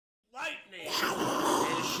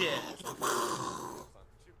shit.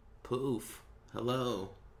 Poof. Hello.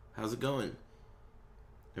 How's it going,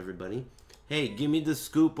 everybody? Hey, give me the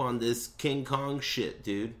scoop on this King Kong shit,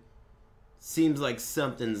 dude. Seems like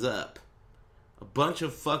something's up. A bunch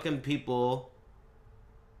of fucking people,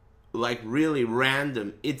 like, really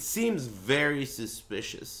random. It seems very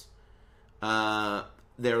suspicious.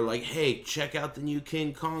 They're like, hey, check out the new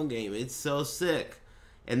King Kong game. It's so sick.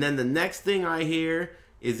 And then the next thing I hear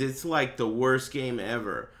is it's like the worst game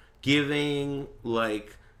ever. Giving,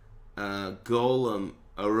 like, Golem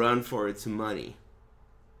a run for its money.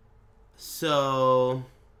 So,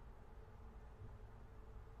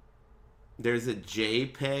 there's a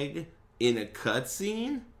JPEG in a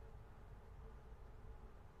cutscene?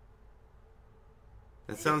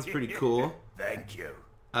 That sounds pretty cool. Thank you.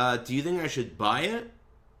 Do you think I should buy it?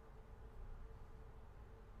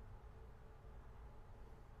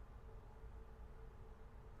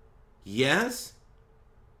 Yes?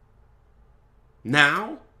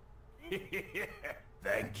 Now?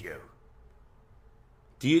 Thank you.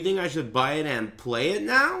 Do you think I should buy it and play it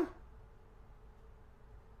now?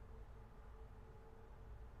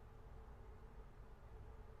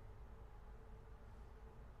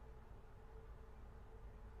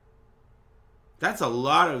 That's a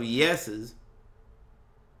lot of yeses.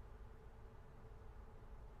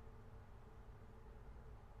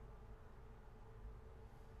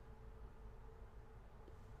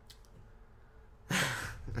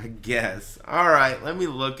 I guess. Alright, let me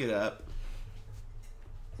look it up.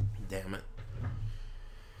 Damn it.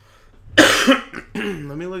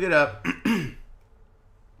 Let me look it up.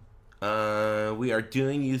 We are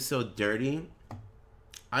doing you so dirty.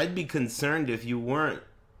 I'd be concerned if you weren't.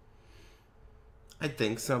 I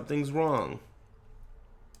think something's wrong.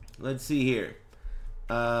 Let's see here.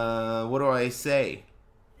 What do I say?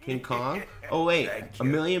 King Kong? Oh wait, a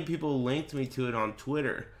million people linked me to it on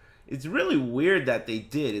Twitter. It's really weird that they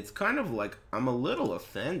did. It's kind of like I'm a little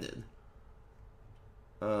offended.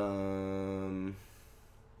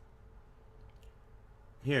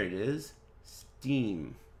 Here it is.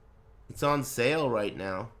 Steam. It's on sale right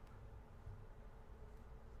now.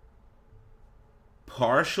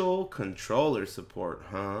 Partial controller support,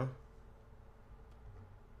 huh?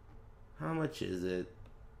 How much is it?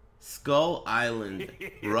 Skull Island,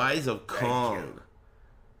 Rise of Kong.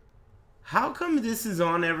 How come this is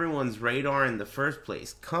on everyone's radar in the first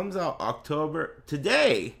place? Comes out October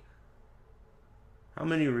today. How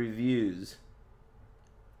many reviews?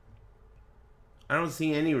 I don't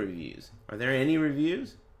see any reviews. Are there any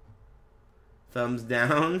reviews? Thumbs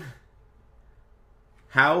down.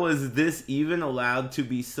 How was this even allowed to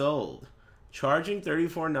be sold? Charging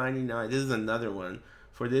 $34.99. This is another one.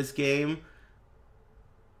 For this game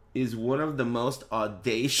is one of the most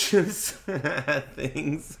audacious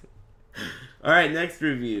things. Alright, next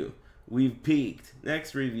review. We've peaked.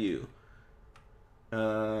 Next review.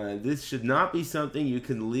 This should not be something you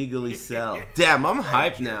can legally sell. Damn, I'm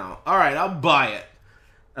hyped now. Alright, I'll buy it.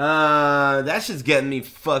 That shit's getting me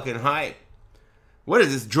fucking hyped. What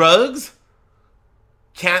is this, drugs?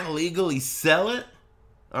 Can't legally sell it?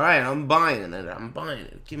 Alright, I'm buying it. I'm buying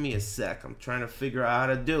it. Give me a sec. I'm trying to figure out how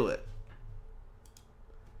to do it.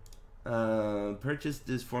 Purchased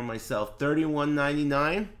this for myself.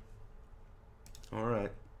 $31.99.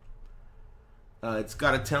 Alright. It's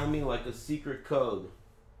got to tell me like a secret code.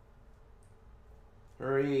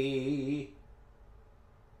 Hurry.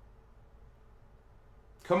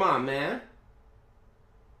 Come on, man.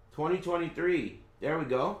 2023. There we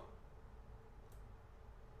go.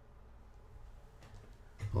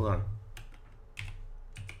 Hold on.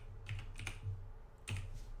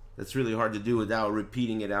 That's really hard to do without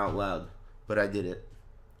repeating it out loud. But I did it.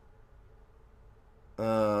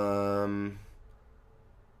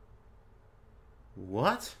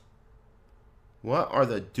 What? What are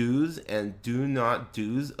the do's and do not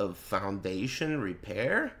do's of foundation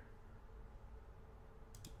repair?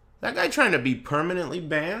 That guy trying to be permanently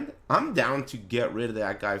banned? I'm down to get rid of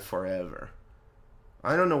that guy forever.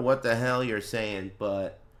 I don't know what the hell you're saying,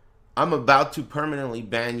 but I'm about to permanently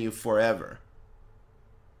ban you forever.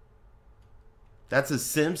 That's a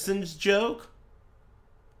Simpsons joke?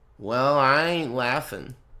 Well, I ain't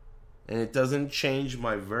laughing. And it doesn't change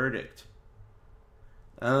my verdict.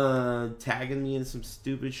 Tagging me in some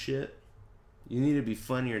stupid shit. You need to be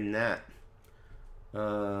funnier than that.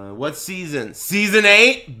 What season? Season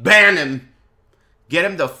 8? Ban him. Get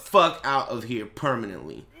him the fuck out of here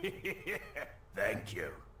permanently. Thank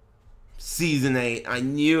you. Season 8. I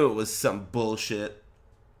knew it was some bullshit.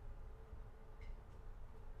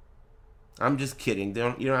 I'm just kidding.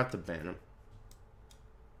 You don't have to ban him.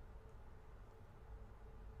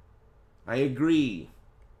 I agree.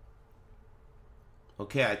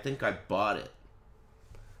 Okay, I think I bought it.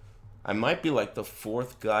 I might be like the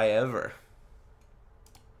 4th guy ever.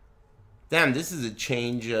 Damn, this is a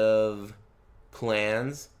change of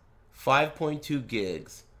plans. 5.2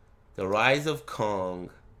 gigs. The Rise of Kong.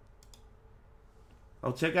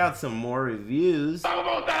 I'll check out some more reviews.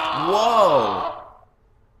 Whoa!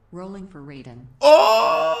 Rolling for Raiden.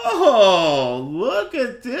 Oh! Look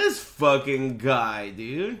at this fucking guy,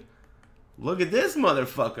 dude. Look at this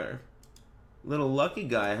motherfucker. Little lucky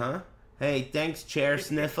guy, huh? Hey, thanks, Chair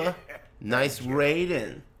Sniffer. Nice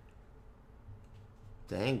Raiden.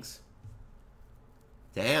 Thanks.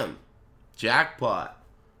 Damn. Jackpot.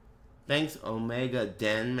 Thanks, Omega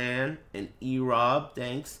Denman and E-Rob.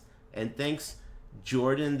 Thanks. And thanks,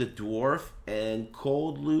 Jordan the Dwarf and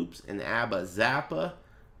Cold Loops and Abba Zappa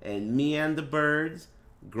and Me and the Birds,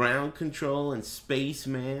 Ground Control and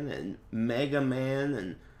Spaceman and Mega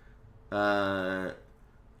Man and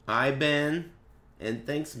Iben. And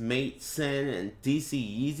thanks, Mate Sen and DC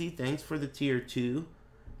Yeezy. Thanks for the tier 2.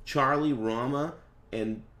 Charlie Rama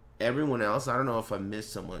and everyone else. I don't know if I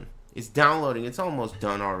missed someone. It's downloading. It's almost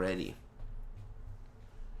done already.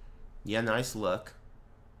 Yeah, nice luck.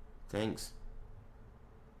 Thanks.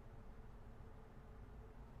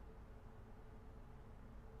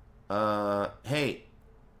 Hey.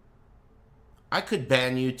 I could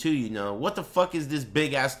ban you too, you know. What the fuck is this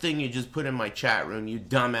big ass thing you just put in my chat room, you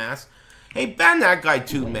dumbass? Hey, ban that guy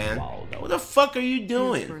too, man. What the fuck are you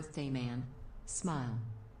doing? Birthday man. Smile.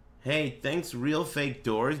 Hey, thanks, Real Fake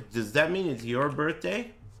Doors. Does that mean it's your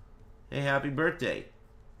birthday? Hey, happy birthday.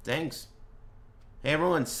 Thanks. Hey,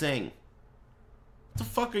 everyone, sing. What the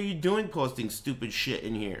fuck are you doing posting stupid shit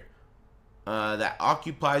in here? That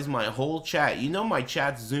occupies my whole chat. You know my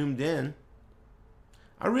chat's zoomed in.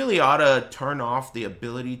 I really ought to turn off the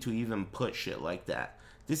ability to even put shit like that.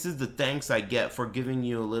 This is the thanks I get for giving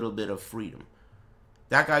you a little bit of freedom.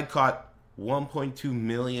 That guy caught 1.2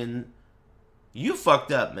 million. You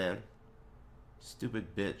fucked up, man.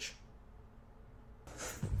 Stupid bitch.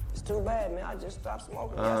 It's too bad, man. I just stopped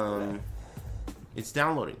smoking yesterday. It's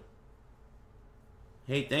downloading.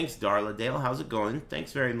 Hey, thanks, Darla Dale. How's it going?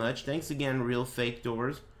 Thanks very much. Thanks again, Real Fake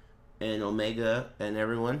Doors and Omega and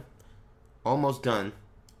everyone. Almost done.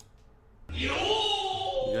 You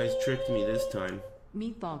guys tricked me this time.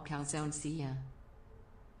 Meatball calzone, see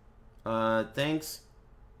ya. Thanks.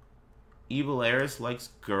 Evil Aris likes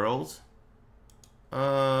girls.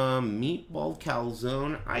 Meatball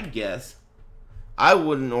calzone, I guess. I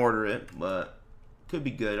wouldn't order it, but could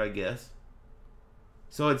be good, I guess.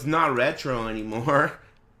 So it's not retro anymore.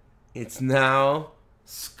 It's now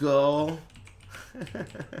Skull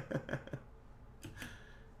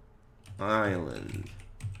Island.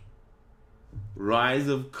 Rise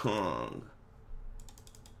of Kong.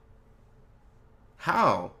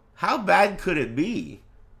 How? How bad could it be?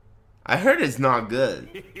 I heard it's not good.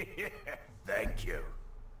 Thank you.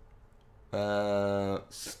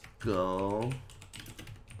 Skull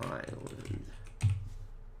Island.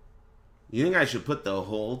 You think I should put the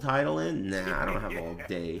whole title in? Nah, I don't have all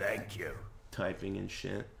day. Thank you. Typing and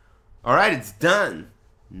shit. Alright, it's done.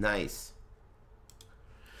 Nice.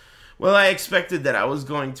 Well, I expected that I was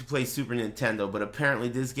going to play Super Nintendo, but apparently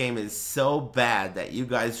this game is so bad that you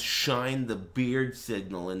guys shine the beard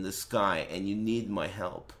signal in the sky and you need my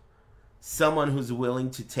help. Someone who's willing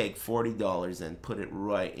to take $40 and put it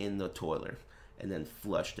right in the toilet and then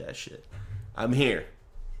flush that shit. I'm here.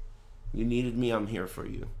 You needed me, I'm here for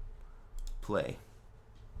you. Play.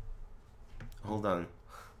 Hold on.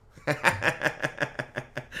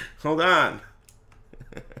 Hold on.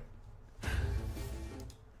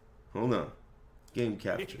 Hold on. Game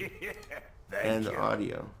capture. And you.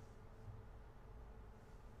 Audio.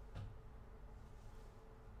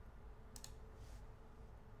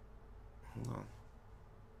 Hold on.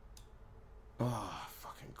 Oh,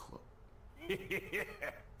 fucking close.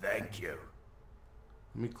 Thank you.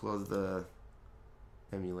 Let me close the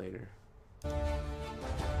emulator.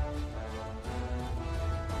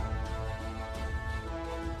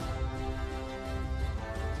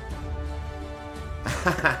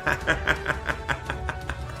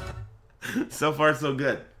 So far, so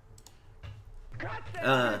good.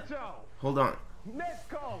 Hold on.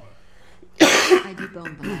 I do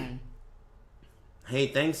bone play. Hey,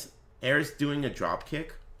 thanks, Aris, doing a drop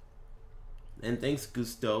kick. And thanks,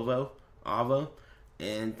 Gustavo, Avo.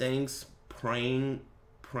 And thanks, Prang,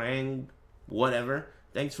 whatever.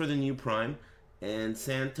 Thanks for the new Prime. And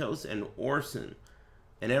Santos and Orson.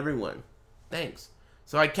 And everyone. Thanks.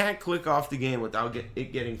 So I can't click off the game without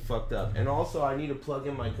it getting fucked up. And also I need to plug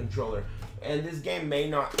in my controller. And this game may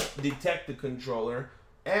not detect the controller.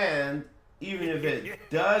 And even if it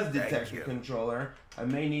does detect Thank the you. controller, I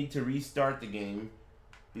may need to restart the game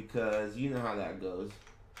because you know how that goes.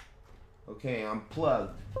 Okay, I'm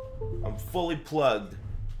plugged. I'm fully plugged.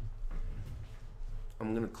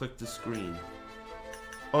 I'm gonna click the screen.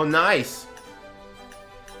 Oh, nice.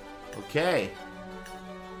 Okay.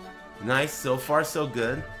 Nice, so far so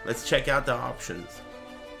good. Let's check out the options.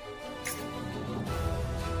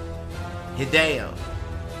 Hideo.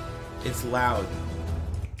 It's loud.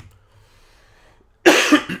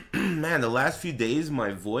 Man, the last few days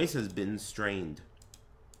my voice has been strained.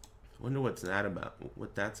 Wonder what's that about?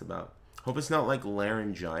 What that's about. Hope it's not like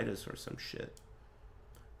laryngitis or some shit.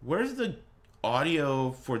 Where's the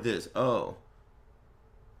audio for this? Oh.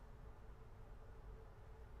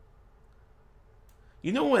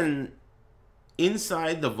 You know when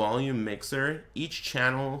inside the volume mixer, each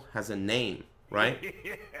channel has a name, right?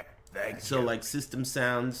 So like system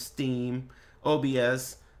sound, Steam,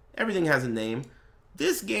 OBS, everything has a name.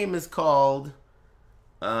 This game is called,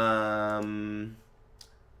 what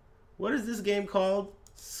is this game called?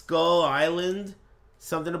 Skull Island?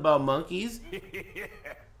 Something about monkeys?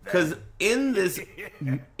 Because in this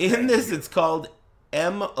it's called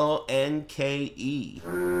MONKE.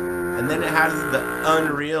 And then it has the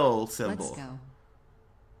Unreal symbol. Let's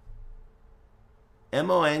go.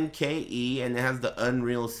 MONKE, and it has the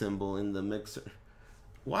Unreal symbol in the mixer.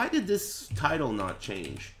 Why did this title not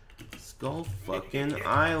change? Skull fucking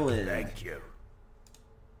Island. Thank you.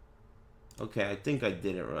 Okay, I think I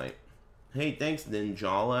did it right. Hey, thanks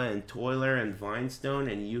Ninjala and Toiler and Vinestone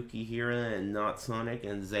and Yukihira and Not Sonic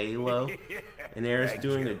and Zalo and Aris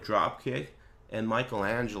doing a dropkick and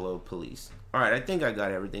Michelangelo Police. Alright, I think I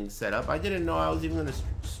got everything set up. I didn't know I was even going to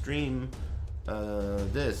stream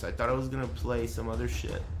this. I thought I was going to play some other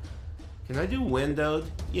shit. Can I do windowed?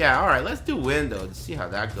 Yeah, alright, let's do windowed. See how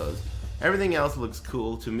that goes. Everything else looks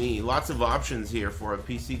cool to me. Lots of options here for a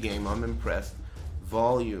PC game. I'm impressed.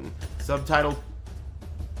 Volume. Subtitle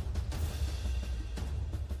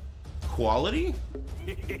quality?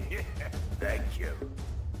 Thank you.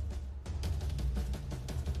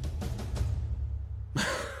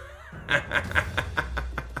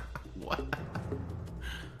 What?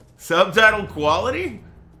 Subtitle quality?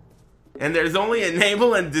 And there's only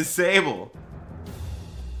enable and disable.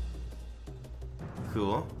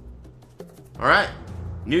 Cool. Alright.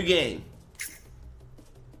 New game.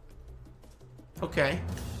 Okay.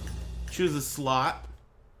 Choose a slot.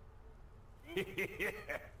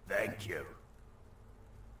 Thank you.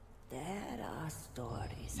 There are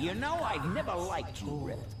stories. You know, I've never liked you,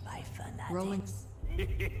 Rip. Told by Rolling. fanatics.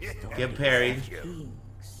 Get parried.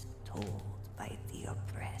 Kings told by the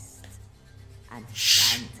oppressed. And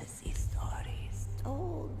fantasy stories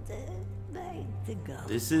told by the ghost.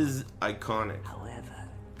 This is iconic. However,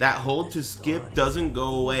 That hold to skip doesn't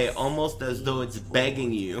go away, almost as though it's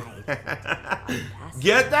begging you.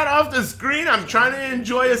 Get that off the screen! I'm trying to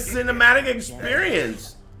enjoy a cinematic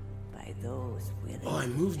experience! by those willing Oh, I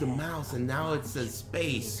moved the mouse and now it says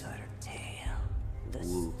space. bigger tale, the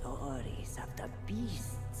Ooh. stories of the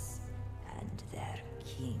beasts and their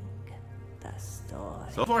king. The story.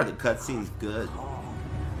 So far the cutscene's good.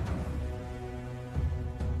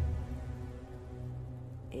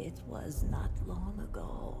 It was not long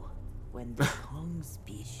ago when the Kong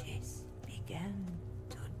species began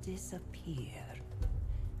to disappear.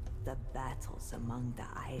 The battles among the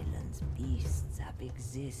island's beasts have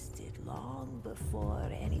existed long before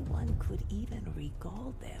anyone could even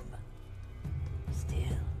recall them.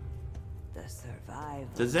 Still, the survival.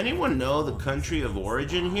 Does anyone know the country of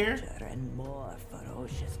origin here? larger and more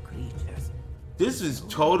ferocious creatures. This is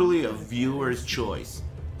totally a viewer's choice.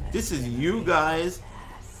 This is you guys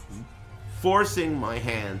forcing my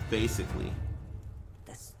hand, basically.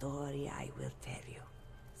 The story I will tell you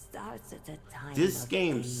starts at a time. This of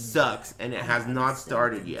game danger sucks and it has and not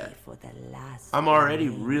started yet. uncertainty for the last I'm already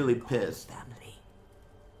remaining really Kong pissed. family.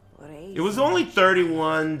 It was only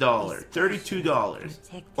 $31,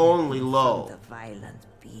 $32. Only low. The violent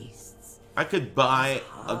beasts. I could buy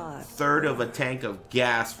a third of a tank of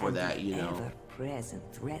gas for and that, the you know. ever-present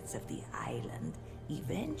threats of the island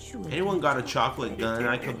eventually. Anyone got a chocolate gun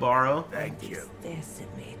I could borrow? Thank you. This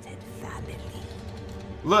decimated family.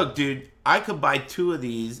 Look, dude, I could buy 2 of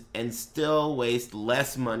these and still waste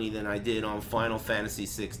less money than I did on Final Fantasy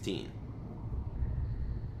 16.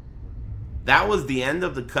 That was the end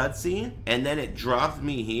of the cutscene, and then it dropped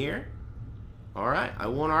me here? Alright, I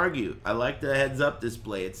won't argue. I like the heads-up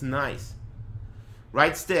display. It's nice.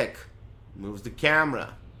 Right stick moves the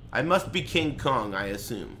camera. I must be King Kong, I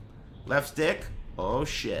assume. Left stick? Oh,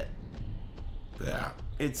 shit. Yeah,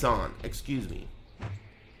 it's on. Excuse me.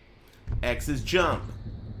 X is jump.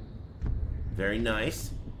 Very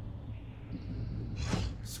nice.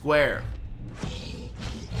 Square.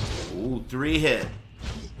 Ooh, 3 hit.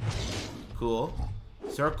 Cool.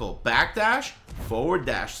 Circle. Backdash. Forward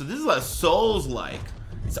dash. So this is a Souls-like.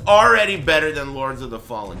 It's already better than Lords of the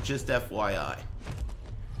Fallen. Just FYI.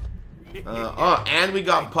 Oh, and we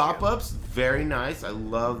got pop-ups. Very nice. I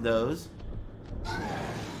love those.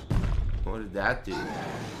 What did that do?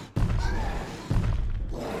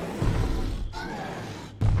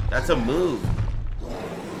 That's a move.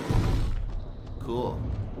 Cool.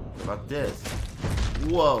 Fuck this.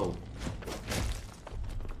 Whoa.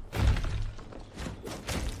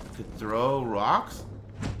 Could throw rocks?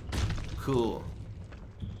 Cool.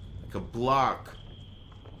 Like a block.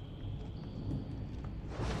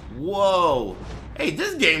 Whoa. Hey,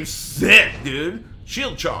 this game's sick, dude.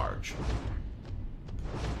 Shield charge.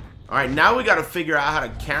 Alright, now we gotta figure out how to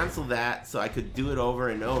cancel that so I could do it over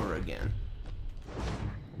and over again.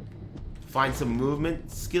 Find some movement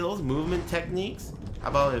skills, movement techniques. How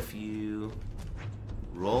about if you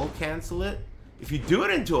roll cancel it? If you do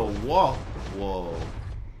it into a wall. Whoa.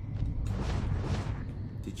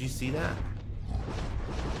 Did you see that?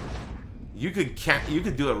 You could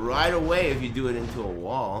do it right away if you do it into a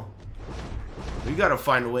wall. We gotta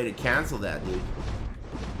find a way to cancel that, dude.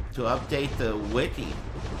 To update the wiki.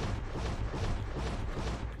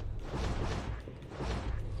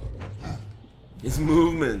 It's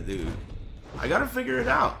movement, dude. I gotta figure it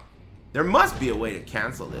out. There must be a way to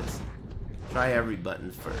cancel this. Try every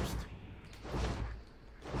button first.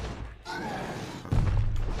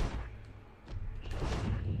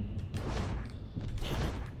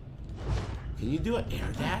 Can you do an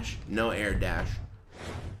air dash? No air dash.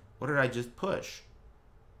 What did I just push?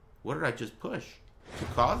 What did I just push to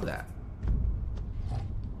cause that?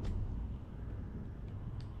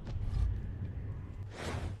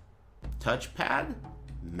 Touchpad?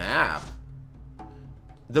 Map.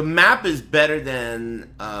 The map is better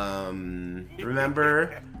than,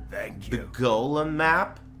 remember the Golem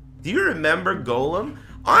map? Do you remember Golem?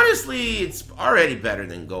 Honestly, it's already better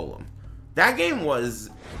than Golem. That game was,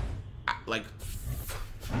 like,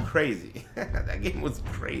 crazy. That game was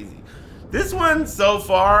crazy. This one, so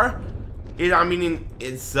far,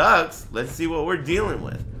 it sucks. Let's see what we're dealing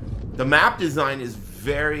with. The map design is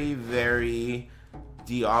very, very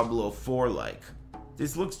Diablo 4-like.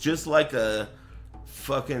 This looks just like a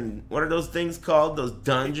fucking, what are those things called? Those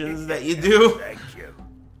dungeons that you do? Thank you.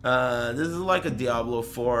 This is like a Diablo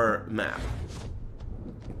 4 map.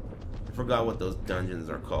 I forgot what those dungeons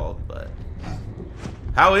are called, but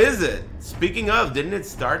how is it? Speaking of, didn't it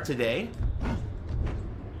start today?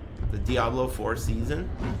 The Diablo 4 season?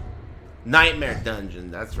 Nightmare Dungeon,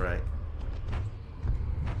 that's right.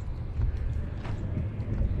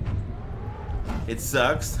 It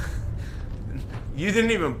sucks. You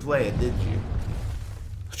didn't even play it, did you?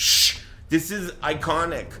 Shh! This is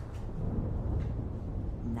iconic.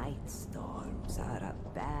 Night storms are a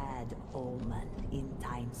bad omen in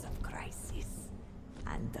times of crisis,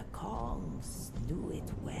 and the Kongs knew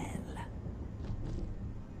it well.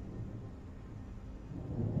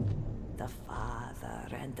 The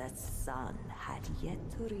father and the son had yet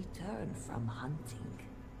to return from hunting.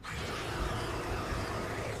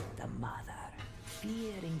 The mother,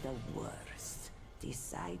 fearing the worst,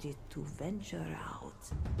 decided to venture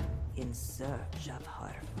out in search of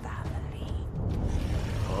her family.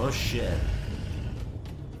 Oh shit.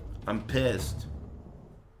 I'm pissed.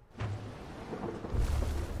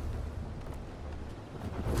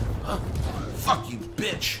 Oh, fuck you,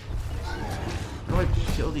 bitch. How do I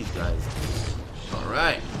kill these guys?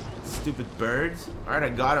 Alright. Stupid birds. Alright, I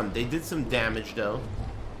got them. They did some damage though.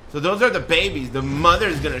 So those are the babies. The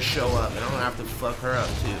mother's gonna show up and I'm gonna have to fuck her up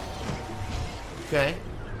too. Okay.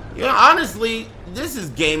 You know, honestly, this is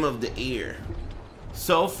game of the year.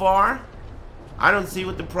 So far, I don't see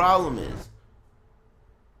what the problem is.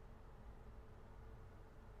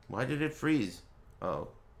 Why did it freeze? Oh.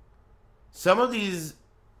 Some of these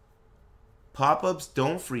pop-ups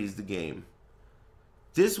don't freeze the game.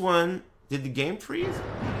 This one, did the game freeze?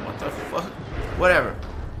 What the fuck? Whatever.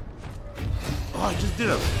 Oh, I just did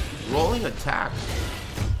a rolling attack.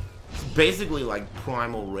 It's basically like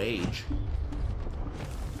Primal Rage.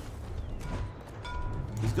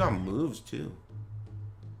 He's got moves too.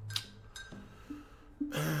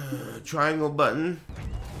 Triangle button.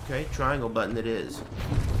 Okay, triangle button it is.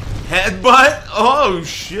 Headbutt? Oh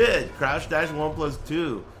shit. Crouch dash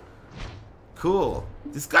 1+2. Cool.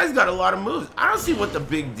 This guy's got a lot of moves. I don't see what the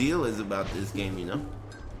big deal is about this game, you know?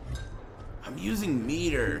 I'm using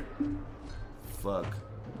meter. Fuck.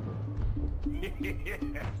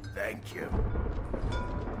 Thank you.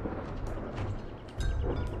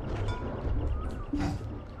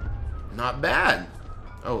 Not bad.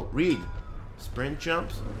 Oh, read. Sprint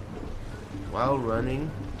jumps while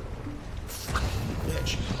running.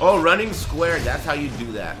 Bitch. Oh, running square. That's how you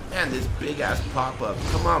do that. Man, this big ass pop-up.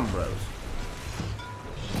 Come on, bros.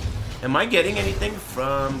 Am I getting anything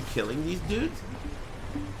from killing these dudes?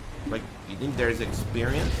 Like, you think there's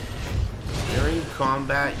experience? During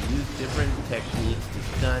combat, use different techniques to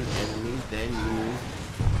stun enemies, then use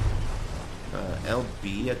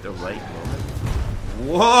LB at the right moment.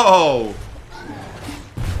 Whoa!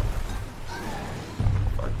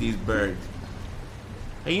 Fuck these birds.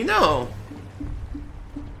 Hey, you know,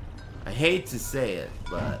 I hate to say it,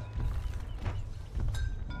 but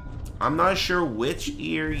I'm not sure which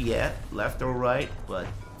ear yet, left or right, but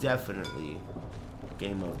definitely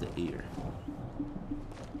game of the ear.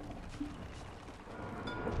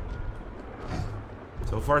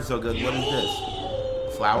 So far, so good. What is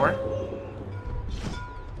this? Flour?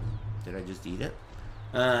 Did I just eat it?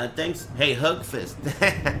 Thanks. Hey, Hug Fist.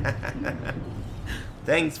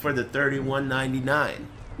 Thanks for the $31.99.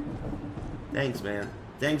 Thanks, man.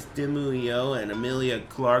 Thanks, Dimuyo and Amelia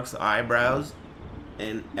Clark's Eyebrows,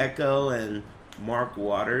 and Echo and Mark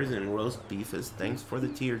Waters and Roast Beefus. Thanks for the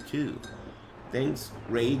tier 2. Thanks,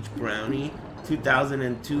 Rage Brownie.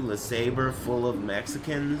 2002 LeSabre full of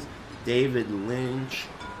Mexicans. David Lynch,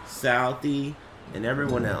 Southie, and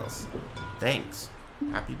everyone else. Thanks.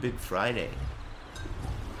 Happy Big Friday.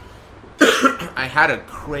 I had a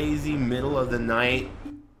crazy middle of the night,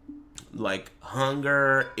 like,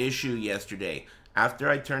 hunger issue yesterday. After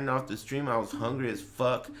I turned off the stream, I was hungry as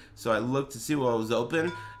fuck, so I looked to see what was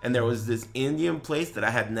open, and there was this Indian place that I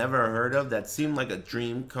had never heard of that seemed like a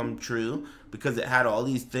dream come true, because it had all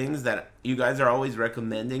these things that you guys are always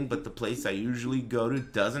recommending, but the place I usually go to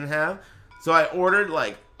doesn't have. So I ordered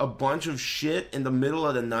like a bunch of shit in the middle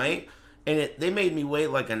of the night, and they made me wait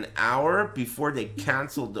like an hour before they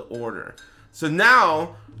canceled the order. So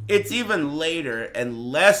now it's even later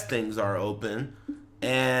and less things are open,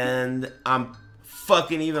 and I'm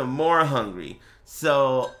fucking even more hungry.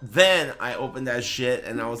 So then I opened that shit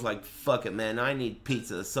and I was like, fuck it, man, I need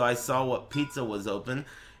pizza. So I saw what pizza was open.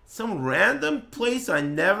 Some random place I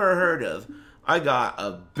never heard of. I got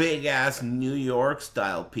a big ass New York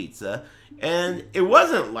style pizza, and it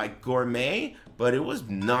wasn't like gourmet, but it was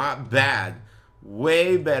not bad.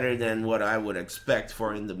 Way better than what I would expect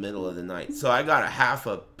for in the middle of the night. So I got a half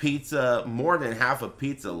a pizza, more than half a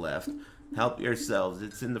pizza left. Help yourselves,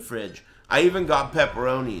 it's in the fridge. I even got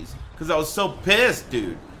pepperonis because I was so pissed,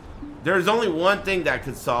 dude. There's only one thing that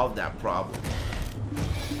could solve that problem.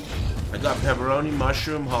 I got pepperoni,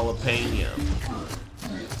 mushroom, jalapeno.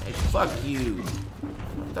 Hey, fuck you.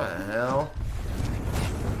 What the hell?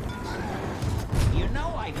 You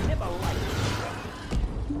know I've never liked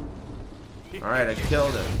you. Alright, I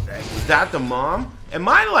killed him. Is that the mom? Am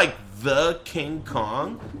I like the King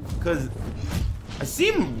Kong? Because I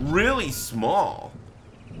seem really small.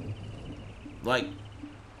 Like,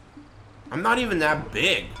 I'm not even that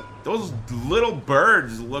big. Those little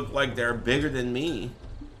birds look like they're bigger than me.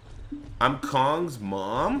 I'm Kong's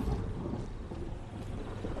mom?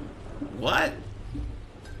 What?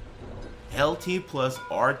 LT plus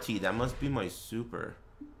RT. That must be my super.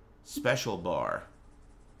 Special bar.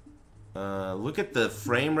 Look at the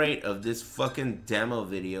frame rate of this fucking demo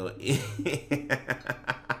video.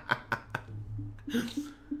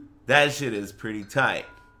 That shit is pretty tight.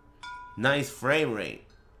 Nice frame rate.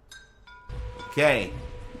 Okay.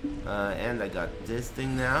 And I got this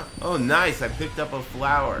thing now. Oh, nice. I picked up a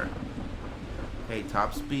flower. Okay,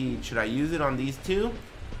 top speed. Should I use it on these two?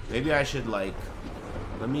 Maybe I should, like...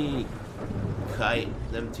 Let me kite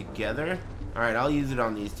them together. Alright, I'll use it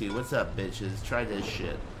on these two. What's up, bitches? Try this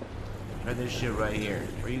shit. Try this shit right here.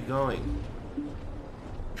 Where are you going?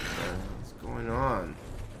 What's going on?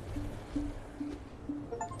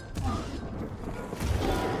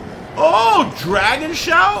 Oh, Dragon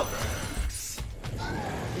Shout? This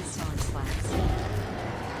song slaps.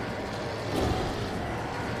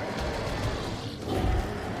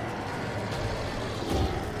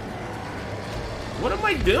 What am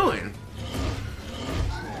I doing?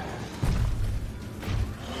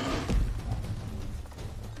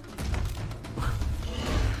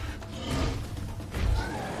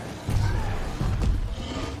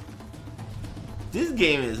 This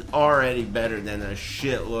game is already better than a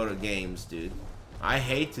shitload of games, dude. I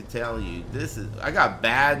hate to tell you, I got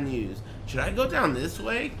bad news. Should I go down this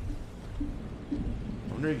way?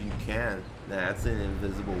 I wonder if you can. Nah, that's an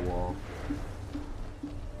invisible wall.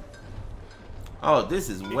 Oh, this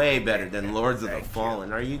is way better than Lords of the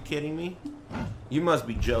Fallen. Are you kidding me? You must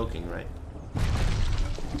be joking, right?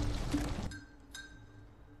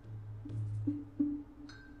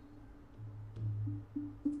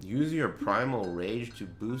 Use your primal rage to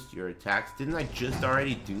boost your attacks. Didn't I just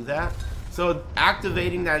already do that? So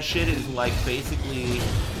activating that shit is like basically,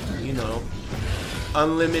 you know,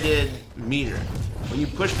 unlimited meter. When you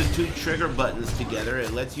push the 2 trigger buttons together,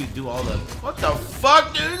 it lets you do all the... What the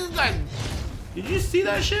fuck, dude? This guy... Did you see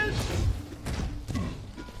that shit?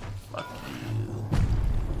 Fuck you.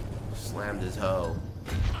 Slammed his hoe.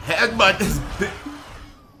 Headbutt this bitch.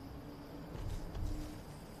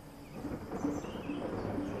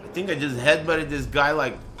 I think I just headbutted this guy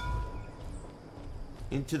like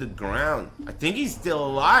into the ground. I think he's still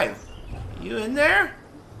alive. You in there?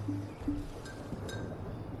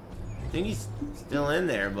 I think he's still in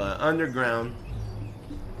there, but underground.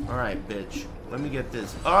 Alright, bitch. Let me get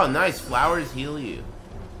this. Oh, nice. Flowers heal you.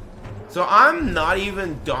 So I'm not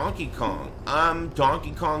even Donkey Kong. I'm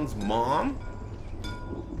Donkey Kong's mom?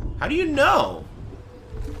 How do you know?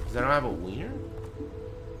 Because I don't have a wiener?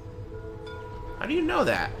 How do you know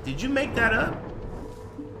that? Did you make that up?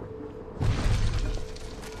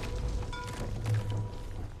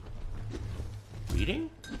 Reading?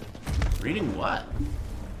 Reading what?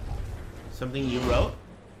 Something you wrote?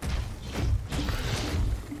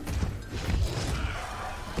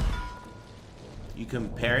 You can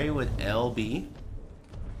parry with LB?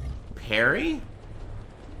 Parry?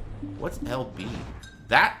 What's LB?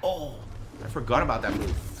 That? Oh! I forgot about that move.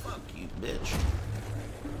 Fuck you, bitch.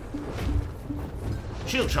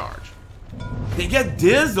 Shield charge. They get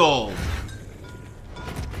dizzled.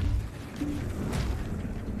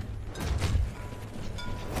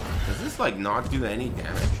 Does this like not do any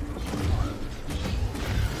damage?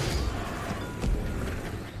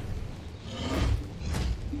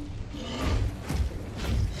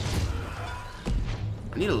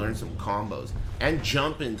 I need to learn some combos and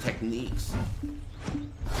jumping techniques.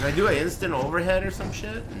 Can I do an instant overhead or some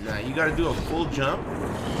shit? Nah, you gotta do a full jump.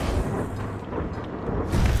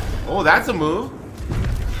 Oh, that's a move.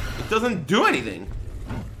 It doesn't do anything.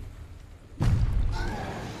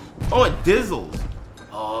 Oh, it dizzles.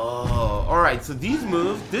 Oh, alright, so these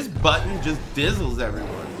moves, this button just dizzles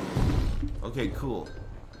everyone. Okay, cool.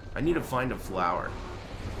 I need to find a flower.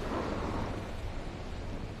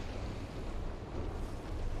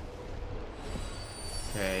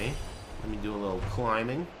 Okay, let me do a little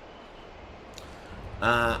climbing.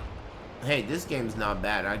 Hey, this game's not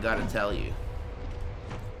bad, I gotta tell you.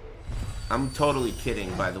 I'm totally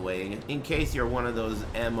kidding, by the way, in case you're one of those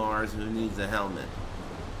MRs who needs a helmet.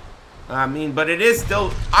 I mean, but it is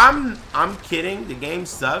still, I'm kidding, the game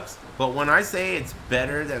sucks, but when I say it's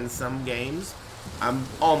better than some games, I'm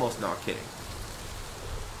almost not kidding.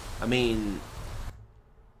 I mean,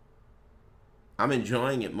 I'm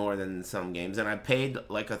enjoying it more than some games, and I paid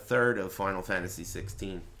like a third of Final Fantasy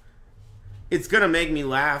 16. It's gonna make me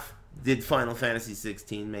laugh. Did Final Fantasy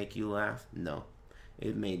 16 make you laugh? No.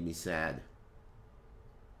 It made me sad.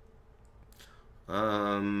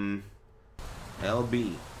 LB.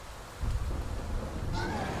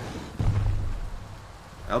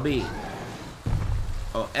 LB.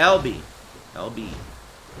 Oh, LB. LB.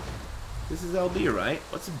 This is LB, right?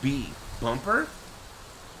 What's a B? Bumper?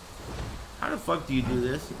 How the fuck do you do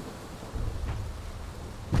this?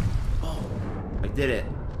 Oh, I did it.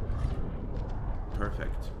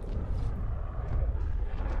 Perfect.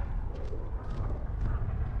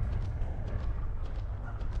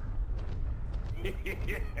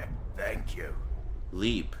 Thank you.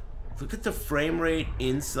 Leap. Look at the frame rate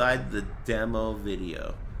inside the demo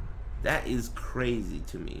video. That is crazy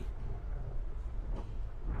to me.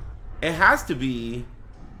 It has to be...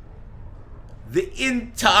 The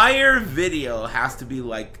entire video has to be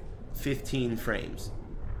like 15 frames.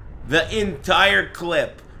 The entire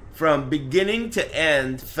clip from beginning to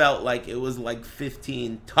end felt like it was like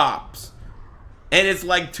 15 tops. And it's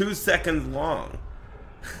like 2 seconds long.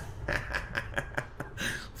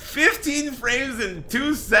 15 frames in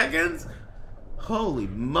 2 seconds? Holy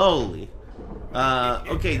moly.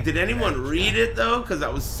 Okay, did anyone read it though? Because I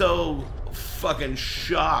was so fucking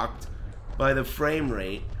shocked by the frame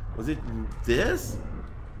rate. Was it this?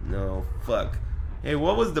 No, fuck. Hey,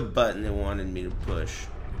 what was the button it wanted me to push?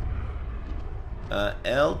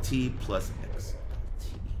 LT plus X.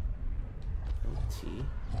 LT.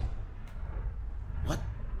 What?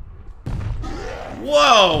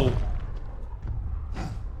 Whoa!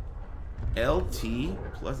 LT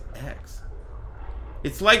plus X.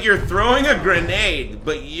 It's like you're throwing a grenade,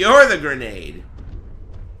 but you're the grenade.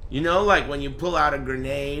 You know, like when you pull out a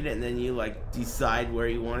grenade and then you like decide where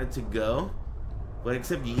you want it to go? But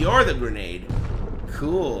except you're the grenade.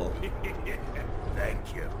 Cool.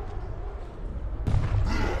 Thank you.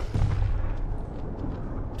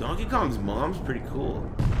 Donkey Kong's mom's pretty cool.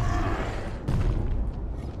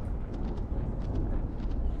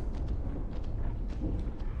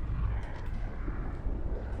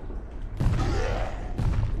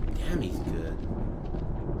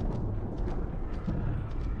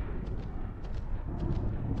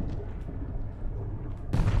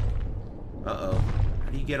 Uh-oh. How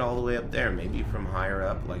do you get all the way up there? Maybe from higher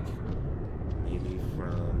up, like maybe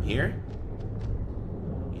from here?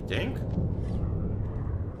 You think?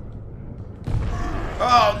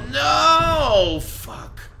 Oh no!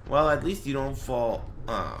 Fuck. Well, at least you don't fall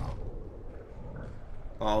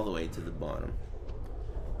all the way to the bottom.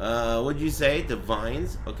 What'd you say? The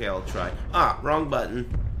vines? Okay, I'll try. Ah, wrong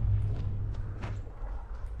button.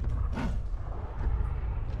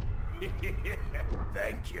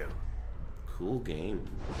 Thank you. Cool game.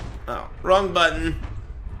 Oh, wrong button.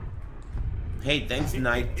 Hey, thanks,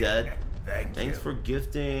 Night Dud. Thanks for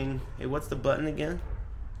gifting. Hey, what's the button again?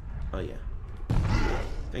 Oh, yeah.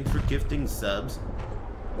 Thanks for gifting subs.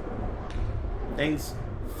 Thanks,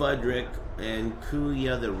 Fudrick and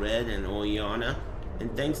Kuya the Red and Oyana.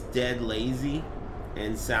 And thanks, Dead Lazy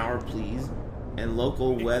and Sour Please and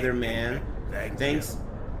Local Weatherman. Thanks,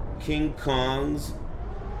 King Kong's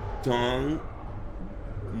Dong,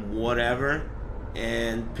 whatever,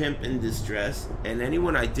 and Pimp in Distress, and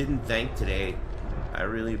anyone I didn't thank today. I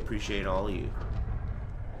really appreciate all of you.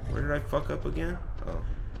 Where did I fuck up again? Oh.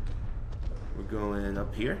 We're going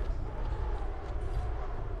up here.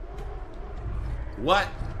 What?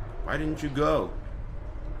 Why didn't you go?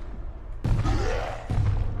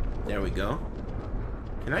 There we go.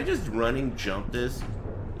 Can I just running jump this?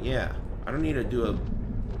 Yeah. I don't need to do a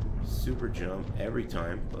super jump every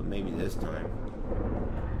time, but maybe this time.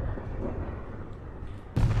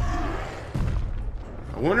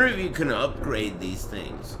 I wonder if you can upgrade these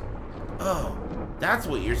things. Oh, that's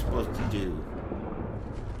what you're supposed to do.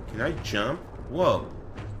 Can I jump? Whoa.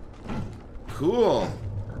 Cool.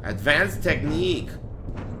 Advanced technique.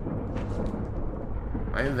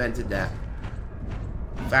 I invented that.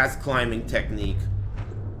 Fast climbing technique.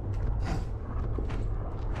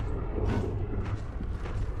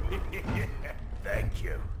 Thank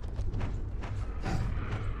you.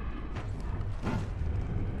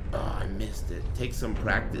 Oh, I missed it. Take some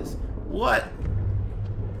practice. What?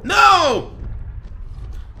 No!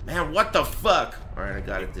 Man, what the fuck? Alright, I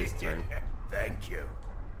got it this time. Thank you.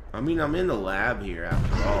 I mean, I'm in the lab here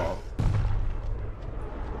after all.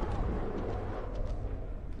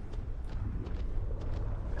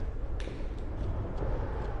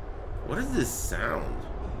 What is this sound?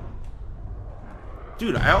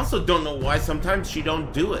 Dude, I also don't know why sometimes she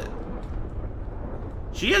don't do it.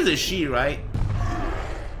 She is a she, right?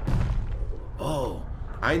 Oh,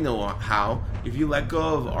 I know how. If you let go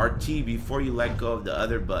of RT before you let go of the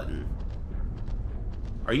other button.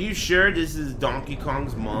 Are you sure this is Donkey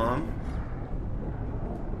Kong's mom?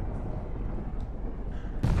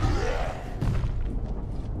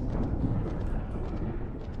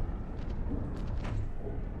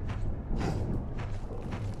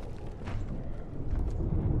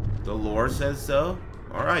 The lore says so?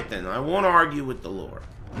 Alright then, I won't argue with the lore.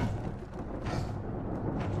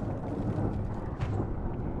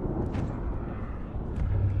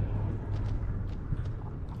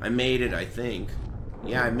 I made it, I think.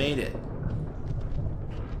 Yeah, I made it.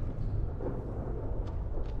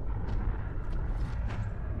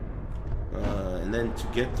 And then to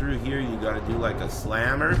get through here, you gotta do like a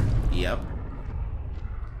slammer. Yep.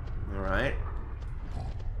 Alright.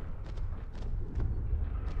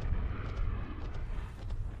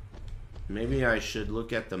 Maybe I should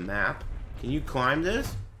look at the map. Can you climb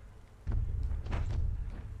this?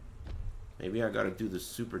 Maybe I gotta do the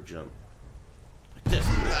super jump. Like this.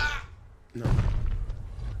 No.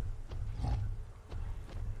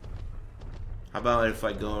 How about if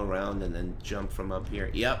I go around and then jump from up here?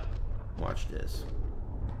 Yep. Watch this.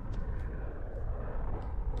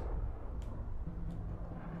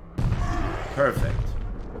 Perfect.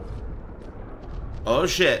 Oh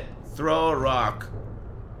shit. Throw a rock.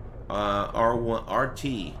 R1,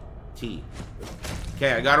 RT. T.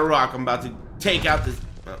 Okay, I got a rock. I'm about to take out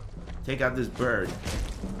this bird.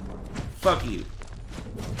 Fuck you.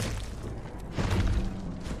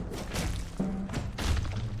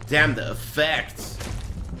 Damn, the effects.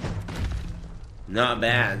 Not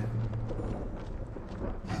bad.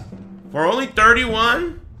 For only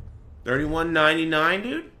 31? 31.99,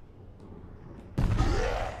 dude?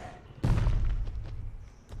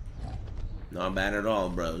 Not bad at all,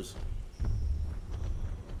 bros.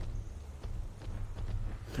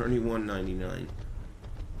 31.99.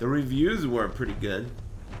 The reviews were pretty good.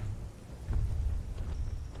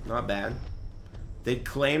 Not bad. They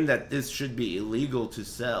claim that this should be illegal to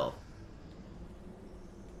sell.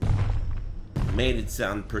 Made it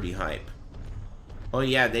sound pretty hype. Oh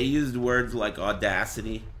yeah, they used words like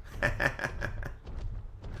audacity.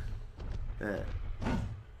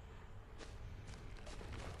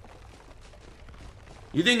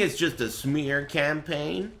 You think it's just a smear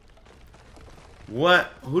campaign?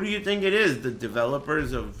 What? Who do you think it is? The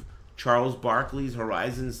developers of Charles Barkley's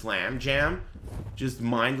Horizon Slam Jam? Just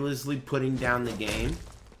mindlessly putting down the game?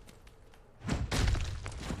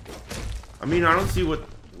 I mean, I don't see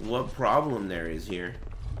what problem there is here.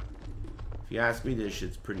 If you ask me, this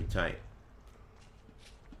shit's pretty tight.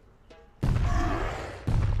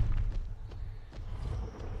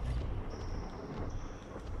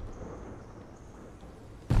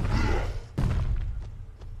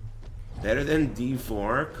 Better than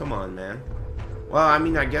D4? Come on, man. Well, I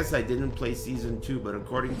mean, I guess I didn't play Season 2, but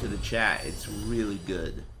according to the chat, it's really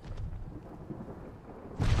good.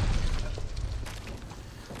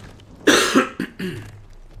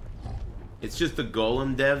 It's just the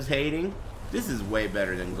Golem devs hating. This is way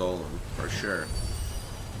better than Golem, for sure.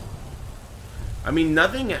 I mean,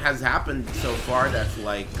 nothing has happened so far that's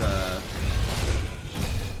like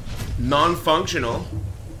non-functional.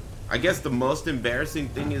 I guess the most embarrassing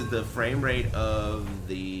thing is the frame rate of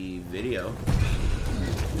the video.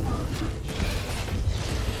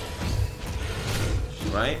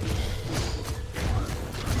 Right?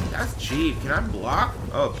 That's cheap. Can I block?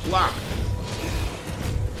 Oh, block.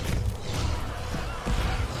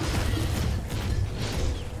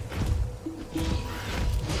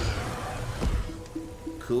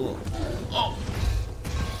 Cool. Oh!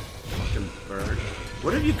 Fucking bird.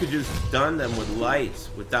 What if you could just stun them with lights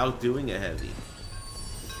without doing a heavy?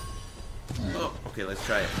 Oh, okay, let's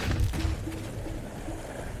try it.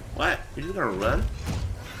 What? You're just gonna run?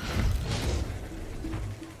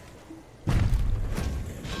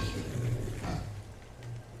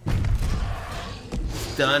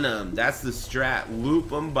 Stun them. That's the strat. Loop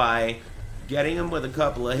them by getting them with a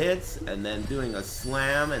couple of hits and then doing a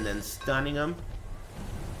slam and then stunning them.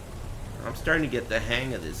 I'm starting to get the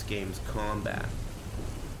hang of this game's combat.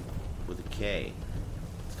 With a K.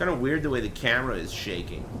 It's kind of weird the way the camera is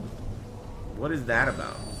shaking. What is that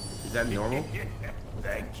about? Is that normal?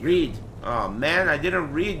 Thank you. Read. Oh man, I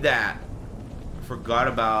didn't read that. I forgot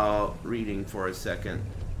about reading for a second.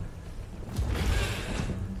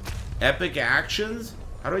 Epic actions?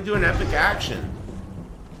 How do I do an epic action?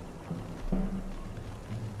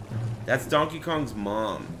 That's Donkey Kong's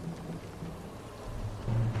mom.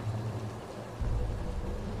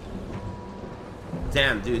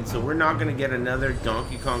 Damn, dude, so we're not gonna get another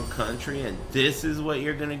Donkey Kong Country, and this is what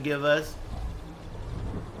you're gonna give us?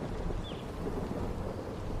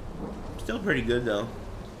 Still pretty good, though.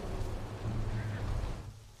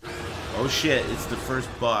 Oh shit, it's the first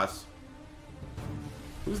boss.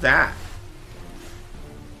 Who's that?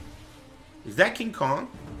 Is that King Kong?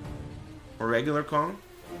 Or regular Kong?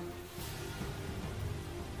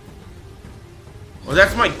 Oh,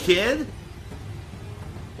 that's my kid?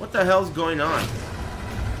 What the hell's going on?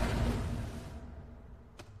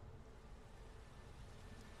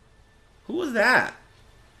 Who was that?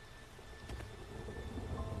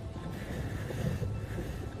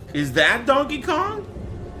 Is that Donkey Kong?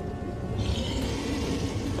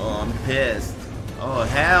 Oh, I'm pissed. Oh,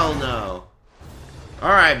 hell no.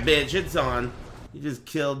 Alright, bitch, it's on. You just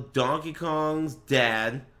killed Donkey Kong's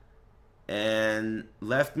dad and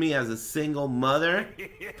left me as a single mother.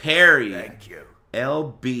 Parry. Thank you.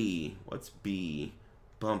 LB. What's B?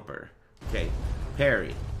 Bumper. Okay,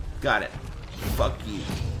 parry. Got it. Fuck you.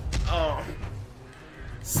 Oh.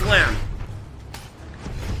 Slam.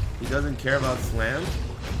 He doesn't care about slams?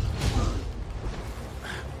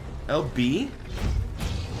 LB?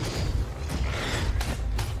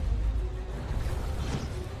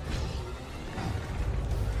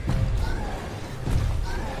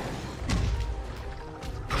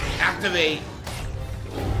 Activate.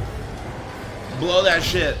 Blow that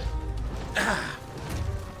shit. Ah.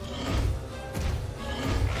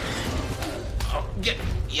 Oh, get.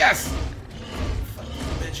 Yes! Fuck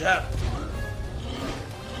this bitch up.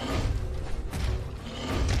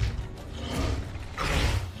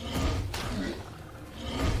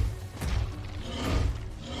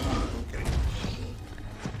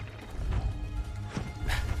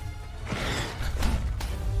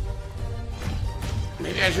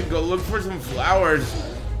 Maybe I should go look for some flowers.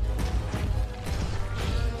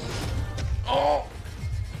 Oh!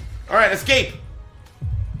 Alright, escape!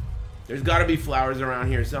 There's gotta be flowers around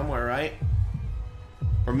here somewhere, right?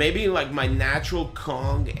 Or maybe like my natural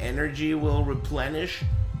Kong energy will replenish,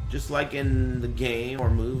 just like in the game or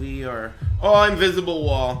movie or... Oh, invisible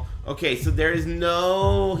wall. Okay, so there is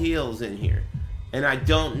no heals in here. And I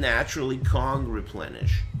don't naturally Kong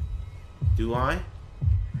replenish. Do I?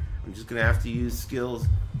 I'm just gonna have to use skills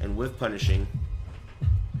and whiff punishing.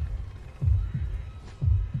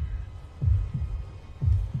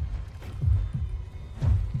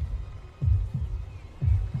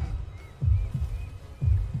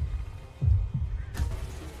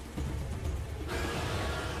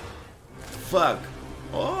 fuck?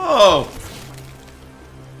 Oh!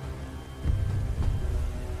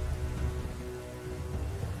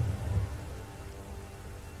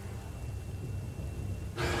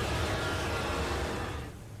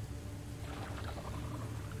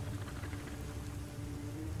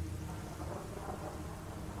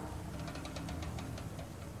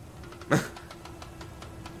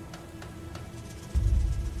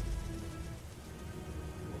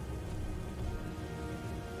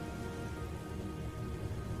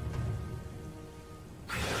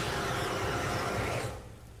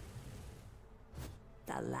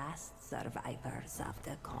 The last survivors of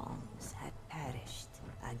the Kongs had perished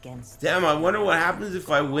against... Damn, I wonder what happens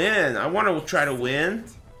if I win. I want to try to win.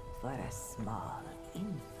 For a small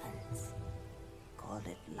infant. Call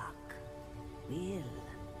it luck, will,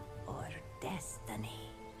 or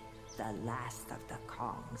destiny. The last of the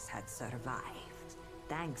Kongs had survived,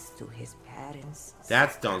 thanks to his parents'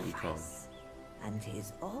 That's Donkey Kong. sacrifice and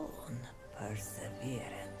his own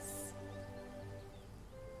perseverance.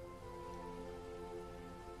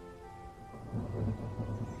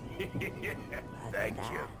 But Thank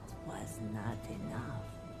that you. was not enough.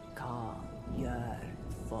 Kong yearned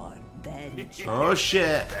for vengeance. Oh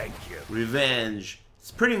shit. Thank you. Revenge.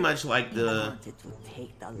 It's pretty much like He the wanted to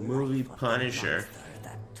take the movie life of Punisher. the monster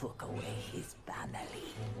that took away his family.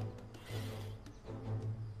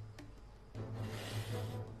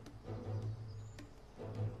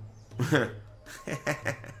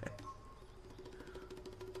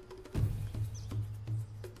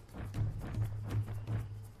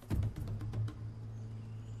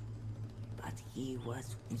 But he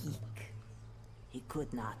was weak. He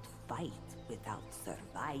could not fight without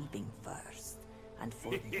surviving first. And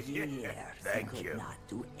for years he Thank could you. not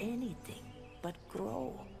do anything but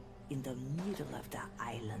grow in the middle of the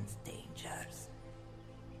island's dangers.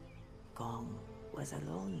 Kong was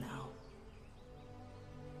alone now.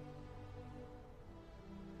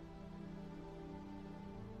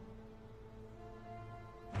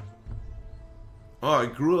 Oh, I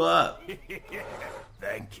grew up.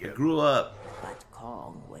 Thank I you. grew up. But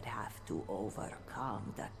Kong would have to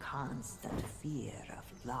overcome the constant fear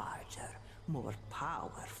of larger, more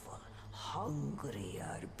powerful,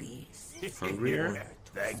 hungrier beasts Hungrier? in order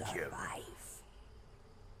to Thank you. survive.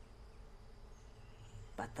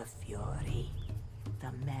 But the fury,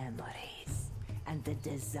 the memories, and the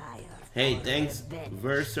desire Hey, for thanks revenge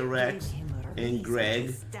Versarex gave him a and reason Greg,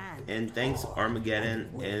 to stand and thanks tall Armageddon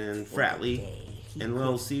wait and for the Fratley day he and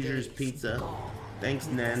Little could Caesars face Pizza. Kong Thanks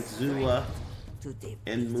with the Nanzula strength to defeat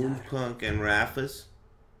and her. Moonpunk and Rafus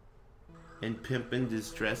and Pimpin'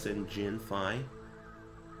 Distress and Jin Fi.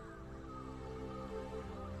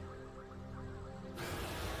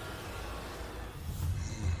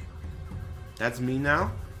 That's me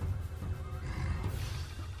now?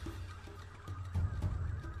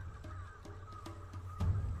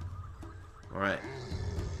 Alright.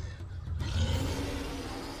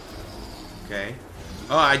 Okay.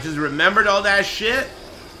 Oh, I just remembered all that shit?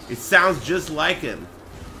 It sounds just like him.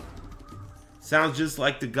 Sounds just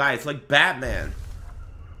like the guy. It's like Batman.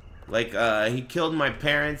 Like, he killed my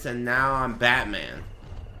parents and now I'm Batman.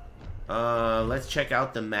 Let's check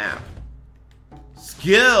out the map.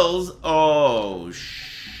 Skills? Oh,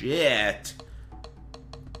 shit.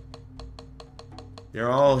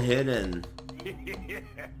 They're all hidden.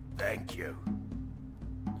 Thank you.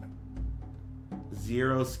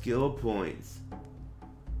 0 skill points.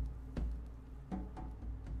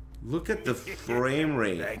 Look at the frame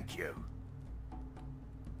rate. Thank you.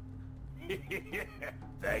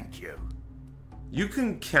 Thank you. You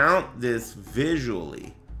can count this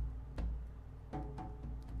visually.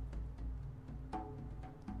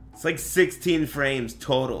 It's like 16 frames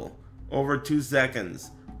total. Over 2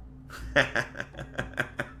 seconds.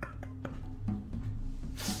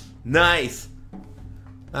 Nice.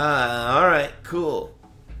 Alright, cool.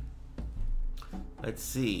 Let's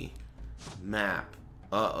see. Map.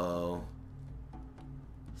 Uh-oh.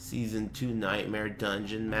 Season 2 Nightmare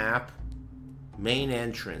Dungeon map. Main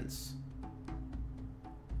entrance.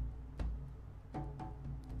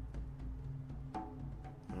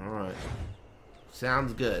 Alright.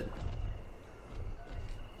 Sounds good.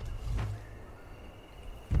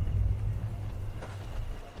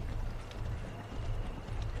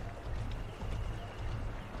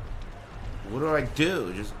 What do I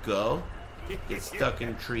do? Just go? Get stuck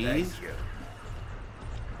in trees? Thank you.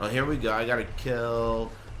 Oh, here we go. I gotta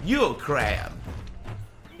kill you, a crab.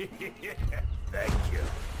 Thank you.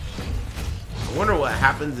 I wonder what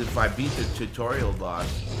happens if I beat the tutorial boss.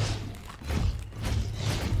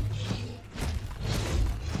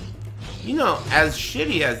 You know, as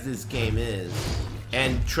shitty as this game is,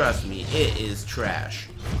 And trust me, it is trash.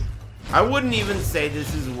 I wouldn't even say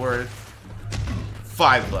this is worth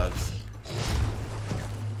 $5.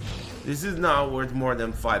 This is not worth more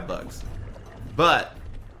than $5. But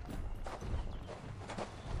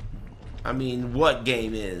I mean, what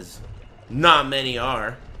game is? Not many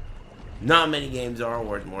are. Not many games are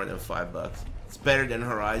worth more than $5. It's better than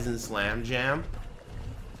Horizon Slam Jam.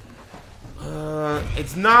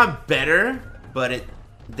 It's not better, but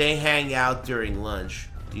they hang out during lunch.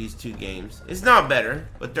 These two games. It's not better,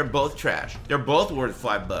 but they're both trash. They're both worth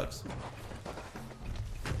 $5.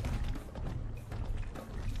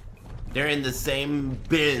 They're in the same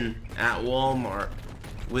bin at Walmart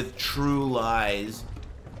with True Lies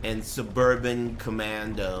and Suburban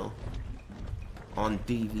Commando on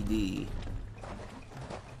DVD.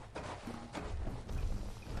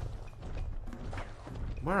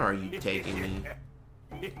 Where are you taking me?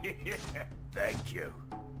 Thank you.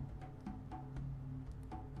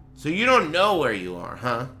 So you don't know where you are,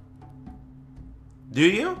 huh? Do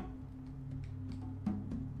you?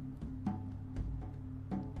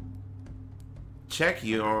 Check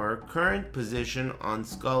your current position on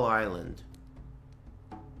Skull Island.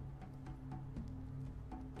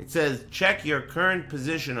 It says, check your current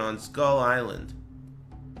position on Skull Island.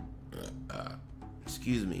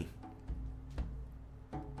 Excuse me.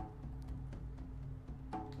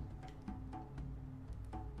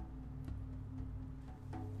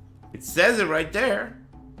 It says it right there.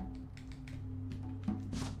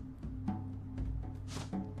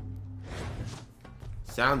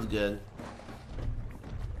 Sounds good.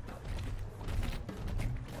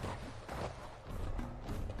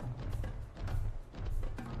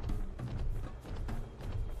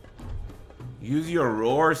 Use your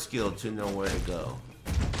roar skill to know where to go.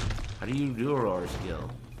 How do you do a roar skill?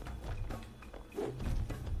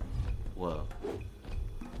 Whoa.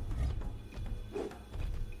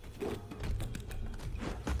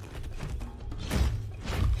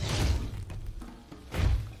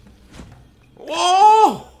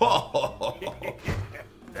 Whoa!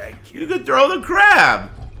 Thank you. You could throw the crab!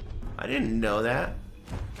 I didn't know that.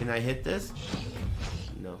 Can I hit this?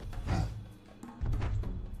 No.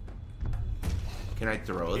 Can I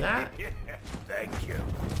throw that? Thank you.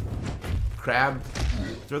 Crab.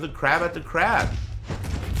 Throw the crab at the crab.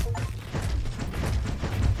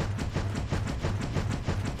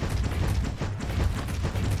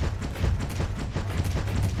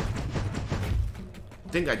 I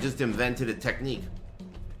think I just invented a technique.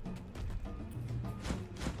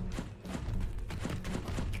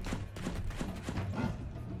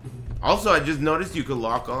 Also, I just noticed you could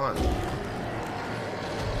lock on.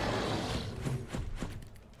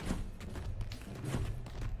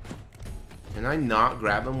 Can I not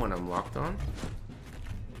grab him when I'm locked on?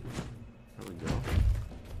 There we go.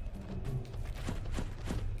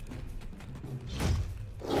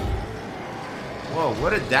 Whoa, what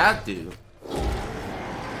did that do?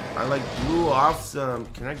 I like blew off some...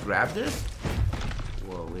 Can I grab this?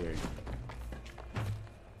 Whoa, weird.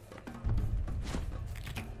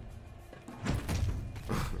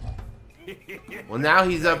 Well, now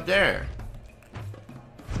he's up there.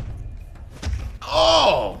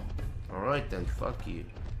 Oh! Alright then, fuck you.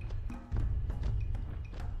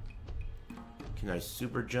 Can I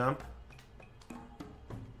super jump? Can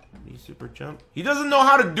he super jump? He doesn't know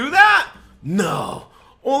how to do that? No!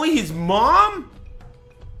 Only his mom?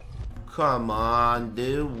 Come on,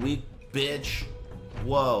 dude. Weak bitch.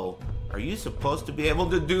 Whoa. Are you supposed to be able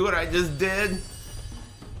to do what I just did?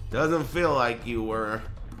 Doesn't feel like you were.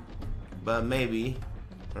 But maybe.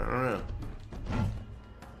 I don't know.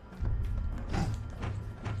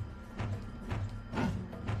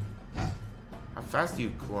 How fast do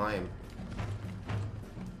you climb?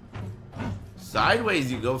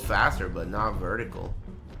 Sideways you go faster, but not vertical.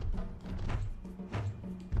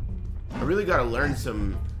 I really gotta learn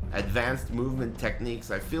some advanced movement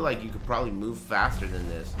techniques. I feel like you could probably move faster than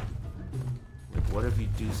this. Like, what if you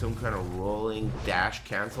do some kind of rolling dash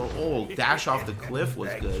cancel? Oh, dash off the cliff was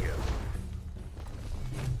Thank good. you.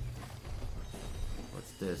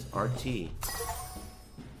 What's this? RT.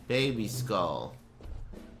 Baby skull.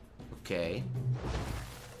 Okay.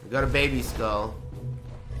 We got a baby skull.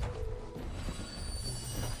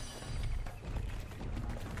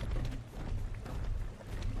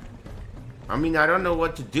 I mean, I don't know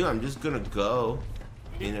what to do. I'm just gonna go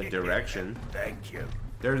in a direction. Thank you.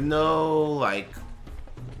 There's no, like...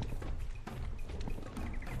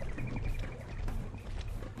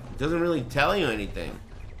 It doesn't really tell you anything.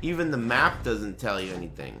 Even the map doesn't tell you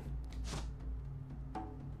anything.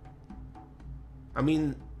 I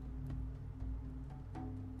mean...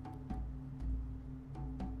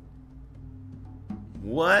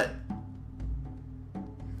 What?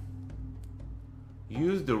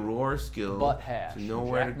 Use the roar skill Butt hash. to know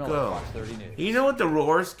where to Jack Miller, go. Fox 30 News. You know what the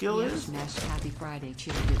roar skill Yes, is? Smash Happy Friday,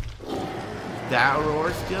 children. That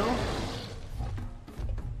roar skill?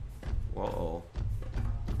 Whoa.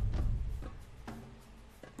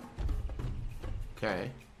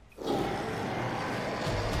 Okay.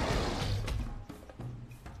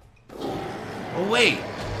 Oh wait!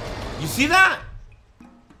 You see that?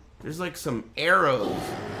 There's like some arrows.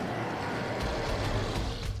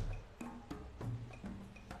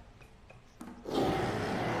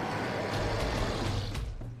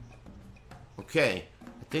 Okay,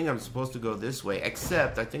 I think I'm supposed to go this way,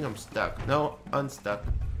 except I think I'm stuck. No, unstuck.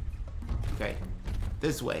 Okay,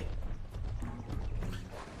 this way.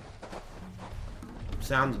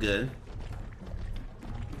 Sounds good.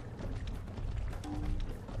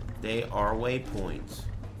 They are waypoints.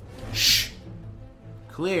 Shh!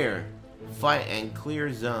 Clear. Fight and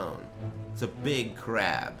clear zone. It's a big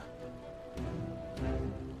crab.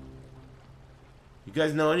 You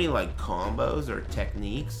guys know any like combos or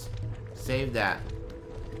techniques? Save that.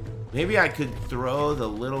 Maybe I could throw the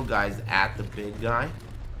little guys at the big guy.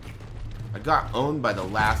 I got owned by the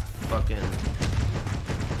last fucking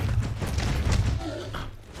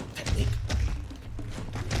technique.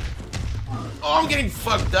 Oh, I'm getting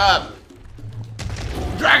fucked up.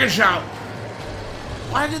 Dragon Shout.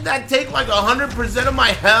 Why did that take like 100% of my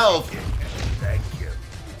health? Thank you.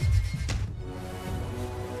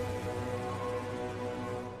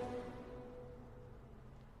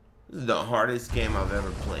 This is the hardest game I've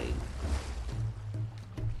ever played.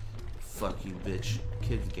 Fuck you, bitch.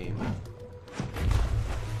 Kids game.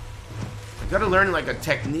 I gotta learn like a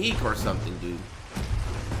technique or something, dude.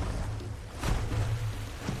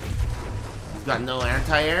 He's got no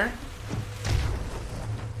anti-air?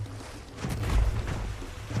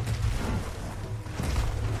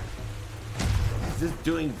 Is this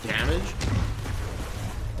doing damage?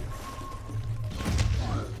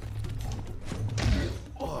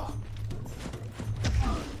 Oh.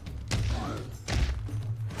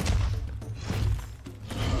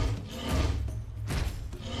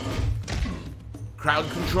 Crowd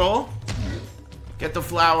control. Get the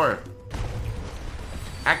flower.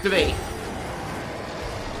 Activate.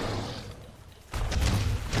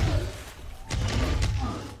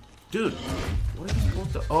 Dude, what are you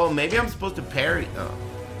supposed to... Oh, maybe I'm supposed to parry... Oh.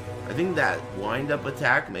 I think that wind-up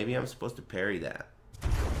attack, maybe I'm supposed to parry that.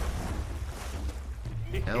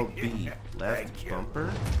 LB. Left Thank you.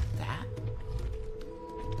 bumper? That?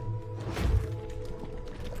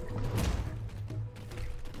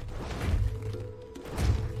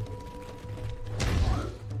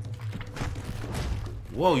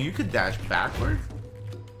 Whoa, you could dash backward?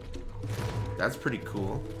 That's pretty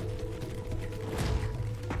cool.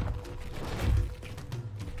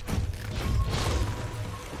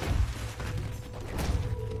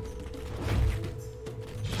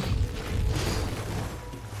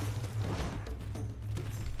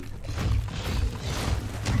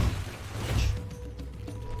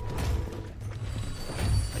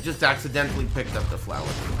 I just accidentally picked up the flower.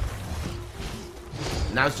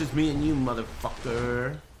 Now it's just me and you,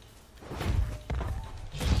 motherfucker.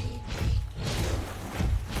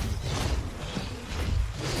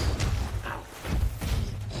 Ow.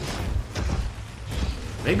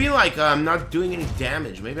 Maybe like I'm not doing any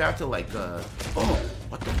damage. Maybe I have to like oh,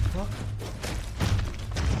 what the fuck?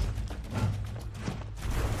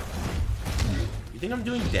 You think I'm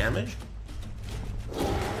doing damage?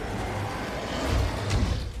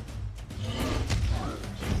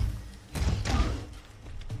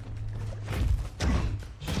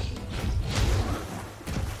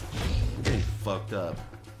 Fucked up.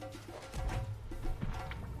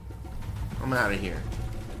 I'm out of here.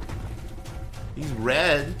 He's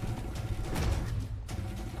red.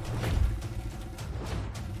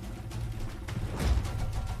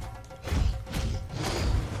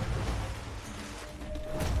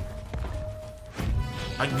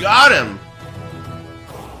 I got him.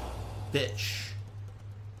 Bitch.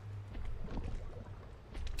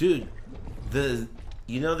 Dude,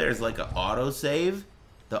 you know there's like an autosave?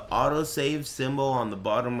 The autosave symbol on the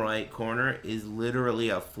bottom right corner is literally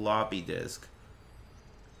a floppy disk.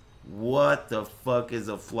 What the fuck is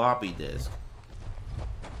a floppy disk?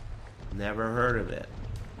 Never heard of it.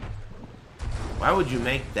 Why would you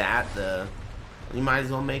make that you might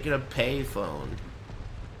as well make it a payphone.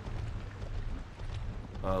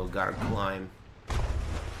 Oh, gotta climb.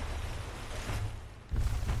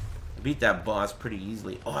 Beat that boss pretty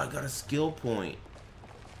easily. Oh, I got a skill point.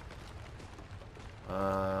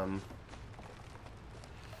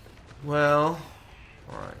 Well,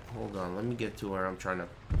 Alright, hold on. Let me get to where I'm trying to...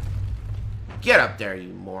 Get up there,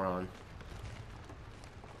 you moron.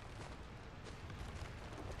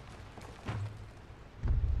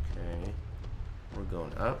 Okay. We're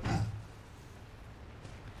going up.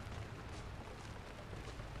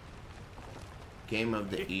 Game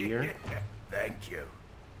of the year. Thank you.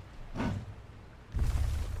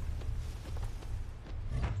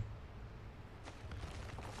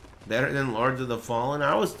 Better than Lords of the Fallen?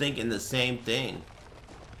 I was thinking the same thing.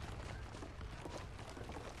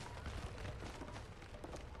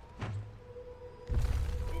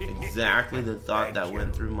 Exactly the thought that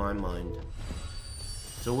went through my mind.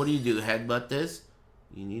 So what do? Headbutt this?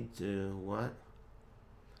 You need to, what?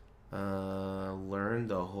 Learn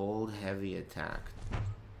to hold heavy attack.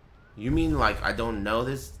 You mean like I don't know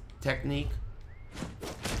this technique?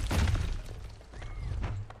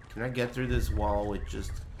 Can I get through this wall with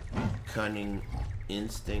just cunning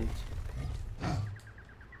instinct?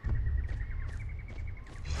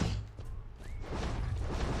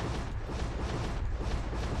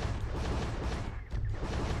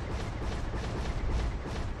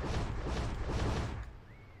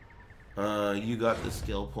 You got the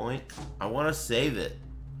skill point. I want to save it.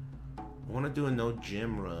 I want to do a no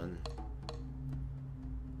gym run.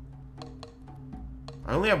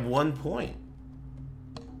 I only have 1 point.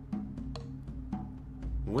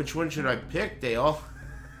 Which one should I pick? They all...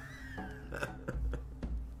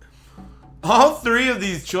 all three of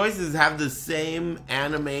these choices have the same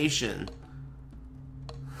animation.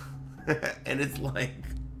 And it's like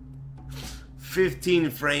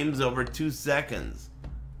 15 frames over 2 seconds.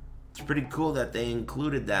 It's pretty cool that they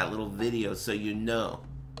included that little video so you know.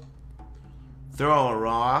 Throw a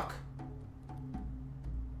rock.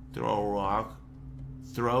 Throw a rock.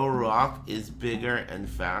 Throw a rock is bigger and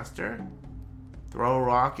faster. Throw a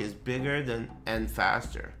rock is bigger than and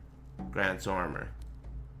faster. Grants armor.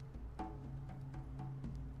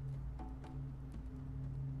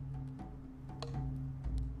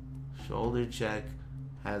 Shoulder check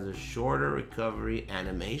has a shorter recovery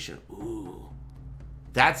animation. Ooh.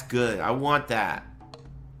 That's good. I want that.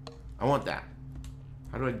 I want that.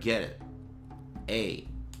 How do I get it? A.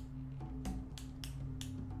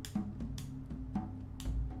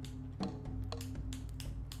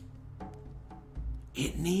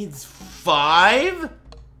 It needs 5?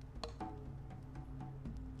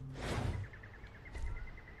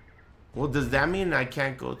 Well, does that mean I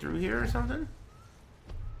can't go through here or something?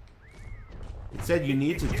 It said you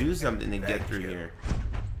need to do something to get through here.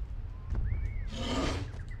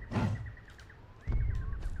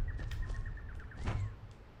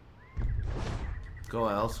 Go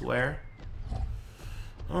elsewhere.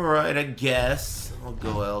 Alright, I guess. I'll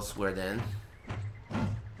go elsewhere then.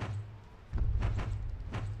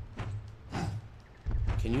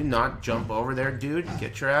 Can you not jump over there, dude?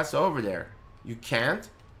 Get your ass over there. You can't?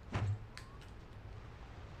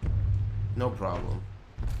 No problem.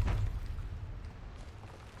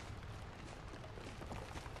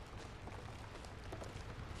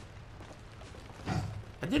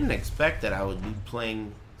 I didn't expect that I would be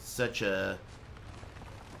playing such a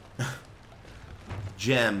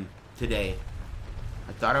gem today.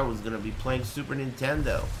 I thought I was gonna be playing Super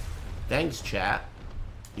Nintendo. Thanks, chat.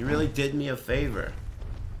 You really did me a favor.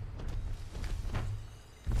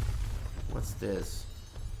 What's this?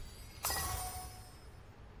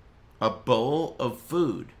 A bowl of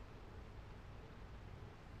food.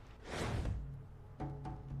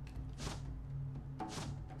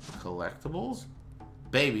 Collectibles?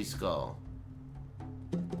 Baby skull.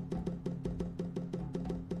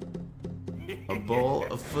 A bowl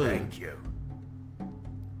of food. Thank you.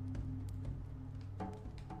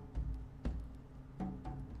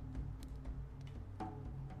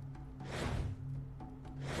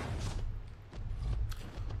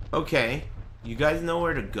 Okay, you guys know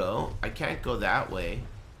where to go. I can't go that way.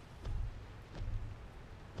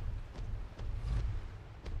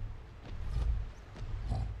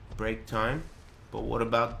 Break time. But what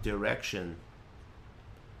about direction?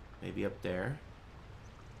 Maybe up there.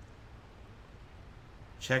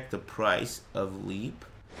 Check the price of leap.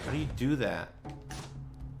 How do you do that?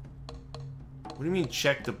 What do you mean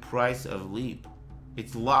check the price of leap?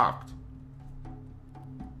 It's locked.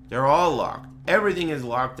 They're all locked. Everything is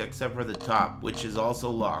locked except for the top, which is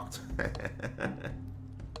also locked. I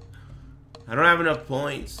don't have enough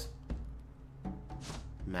points.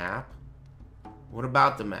 Map? What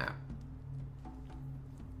about the map?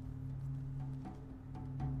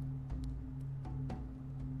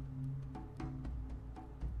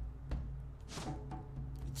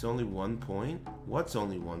 It's only 1 point? What's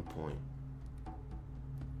only 1 point?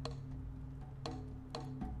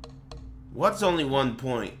 What's only 1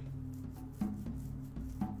 point?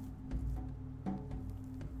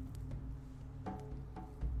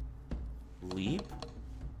 Leap?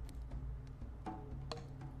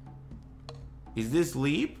 Is this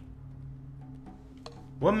leap?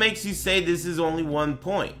 What makes you say this is only 1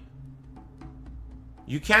 point?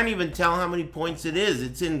 You can't even tell how many points it is.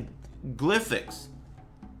 It's in glyphics.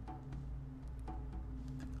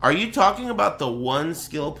 Are you talking about the 1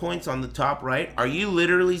 skill points on the top right? Are you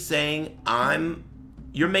literally saying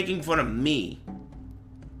you're making fun of me?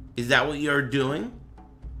 Is that what you're doing?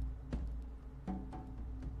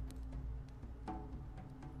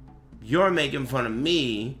 You're making fun of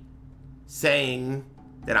me, saying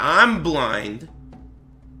that I'm blind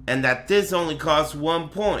and that this only costs 1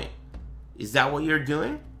 point. Is that what you're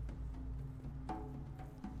doing?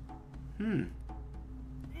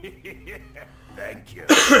 Thank you.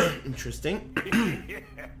 Interesting.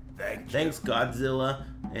 Thank Thanks, Godzilla.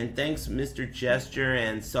 And thanks, Mr. Gesture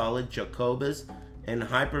and Solid Chocobas and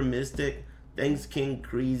Hyper Mystic. Thanks, King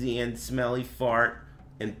Creasy and Smelly Fart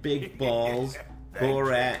and Big Balls,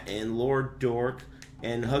 Borat and Lord Dork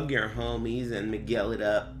and Hug Your Homies and Miguel It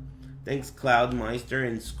Up. Thanks, Cloudmeister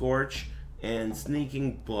and Scorch and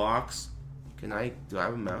Sneaking Box. Do I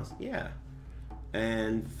have a mouse? Yeah.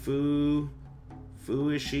 And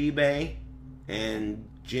Fuishibe and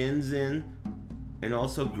Jinzin and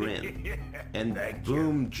also Grim and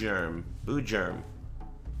Boo Germ.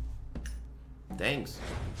 Thanks.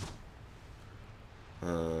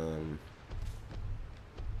 I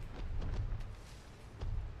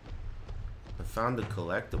found a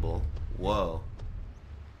collectible. Whoa.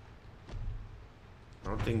 I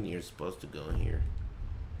don't think you're supposed to go in here.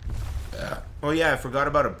 Oh yeah, I forgot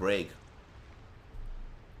about a break.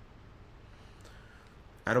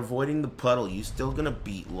 At avoiding the puddle, you still gonna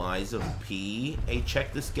beat Lies of P? Hey,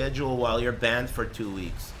 check the schedule while you're banned for 2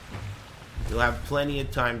 weeks. You'll have plenty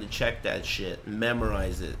of time to check that shit and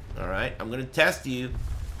memorize it, alright? I'm gonna test you.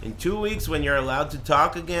 In 2 weeks when you're allowed to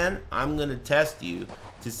talk again, I'm gonna test you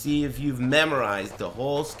to see if you've memorized the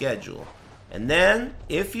whole schedule. And then,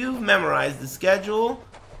 if you've memorized the schedule,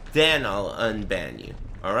 then I'll unban you.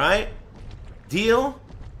 Alright? Deal?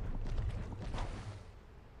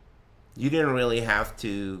 You didn't really have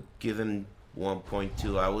to give him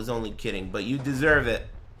 1.2. I was only kidding, but you deserve it.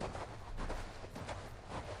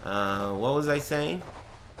 What was I saying?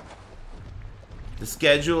 The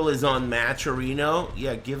schedule is on Matcherino.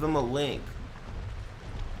 Yeah, give him a link.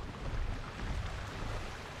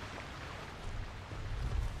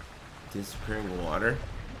 Disappearing water.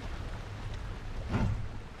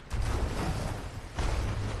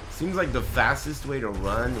 Seems like the fastest way to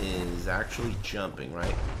run is actually jumping,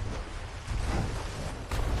 right?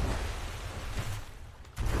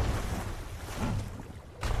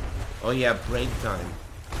 Oh yeah, break time.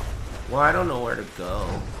 Well, I don't know where to go.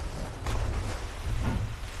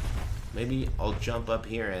 Maybe I'll jump up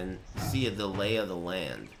here and see the lay of the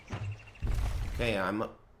land. Okay, I'm...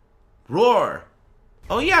 Roar!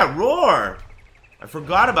 Oh yeah, roar! I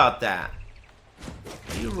forgot about that.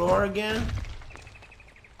 Can you roar again?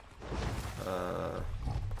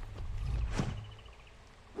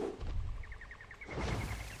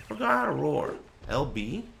 Forgot how to roar.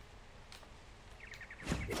 LB?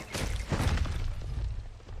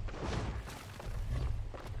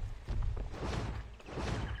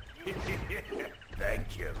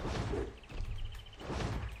 Thank you.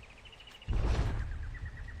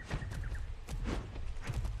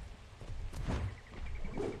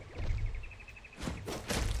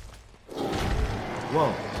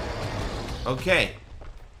 Whoa. Okay.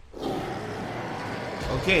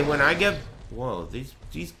 Okay, when I get... Whoa, these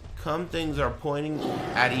cum things are pointing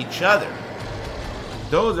at each other.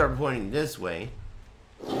 Those are pointing this way.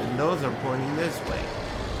 And those are pointing this way.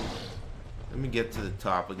 Let me get to the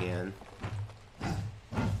top again.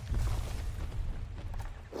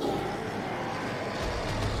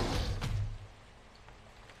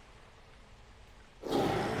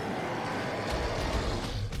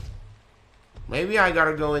 Maybe I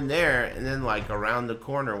gotta go in there and then like around the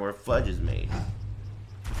corner where fudge is made.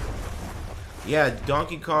 Yeah,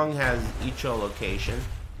 Donkey Kong has echolocation.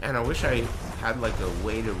 Man, I wish I had like a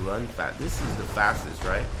way to run fast. This is the fastest,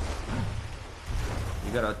 right?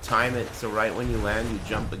 You gotta time it so right when you land you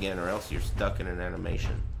jump again or else you're stuck in an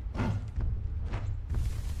animation.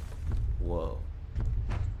 Whoa.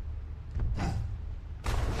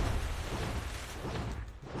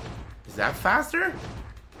 Is that faster?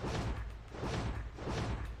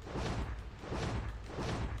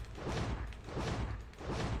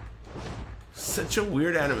 Such a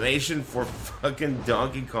weird animation for fucking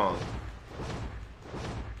Donkey Kong.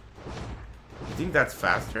 You think that's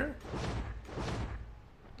faster?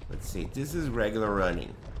 Let's see. This is regular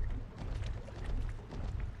running.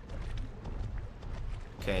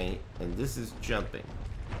 Okay, and this is jumping.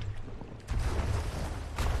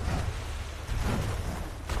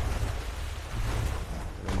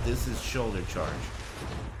 And this is shoulder charge.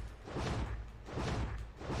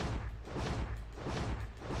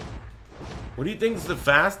 What do you think is the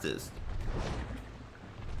fastest?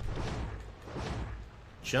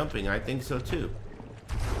 Jumping, I think so too.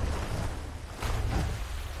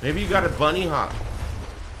 Maybe you got a bunny hop.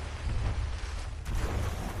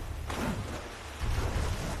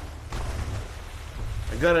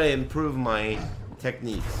 I gotta improve my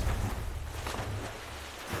techniques.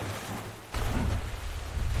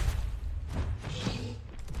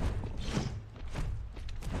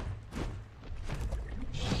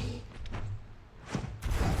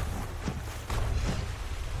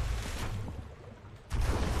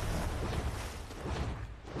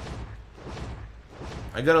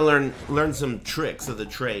 I gotta learn some tricks of the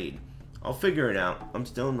trade. I'll figure it out. I'm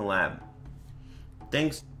still in the lab.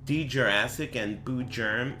 Thanks D Jurassic and Boo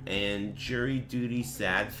Germ and Jury Duty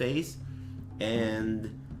Sad Face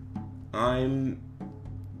and I'm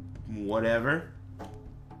whatever.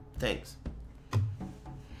 Thanks.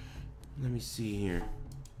 Let me see here.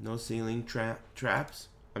 No ceiling traps.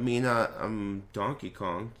 I mean, I'm Donkey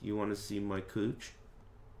Kong. You want to see my cooch?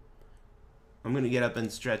 I'm gonna get up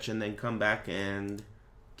and stretch and then come back and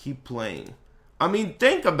keep playing. I mean,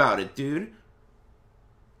 think about it, dude.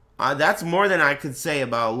 That's more than I could say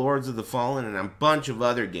about Lords of the Fallen and a bunch of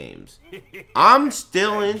other games. I'm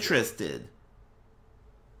still interested.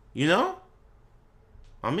 You know?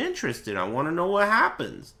 I'm interested. I want to know what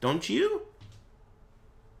happens. Don't you?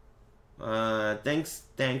 Thanks,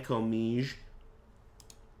 Dankomij.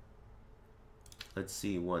 Let's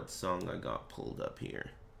see what song I got pulled up here.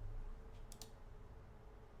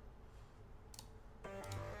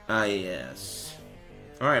 Ah, yes.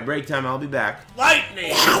 Alright, break time. I'll be back.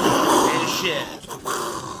 Lightning! And shit.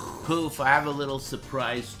 Poof, I have a little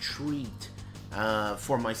surprise treat.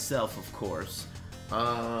 For myself, of course.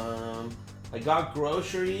 I got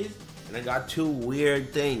groceries, and I got two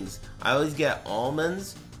weird things. I always get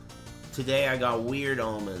almonds. Today I got weird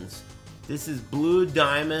almonds. This is Blue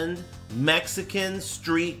Diamond Mexican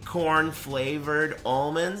street corn flavored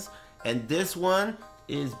almonds. And this one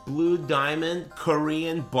is Blue Diamond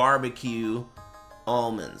Korean barbecue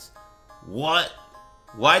almonds. What?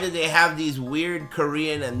 Why do they have these weird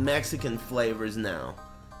Korean and Mexican flavors now?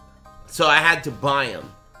 So I had to buy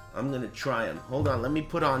them. I'm gonna try them. Hold on, let me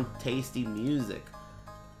put on tasty music.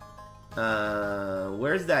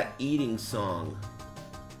 Where's that eating song?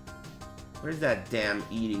 Where's that damn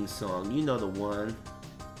eating song? You know the one.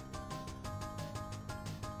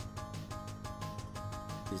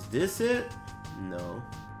 Is this it? No.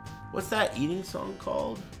 What's that eating song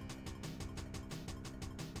called?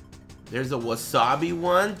 There's a wasabi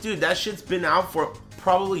one. Dude, that shit's been out for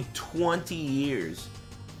probably 20 years.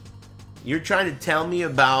 You're trying to tell me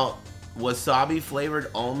about wasabi flavored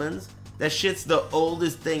almonds? That shit's the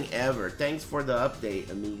oldest thing ever. Thanks for the update,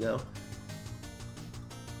 amigo.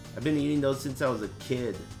 I've been eating those since I was a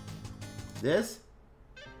kid. This?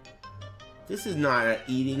 This is not an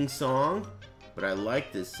eating song, but I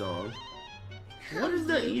like this song. What is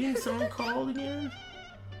the eating song called again?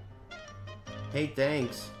 Hey,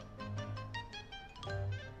 thanks.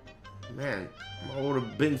 Man, I would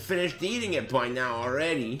have been finished eating it by now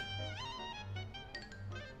already.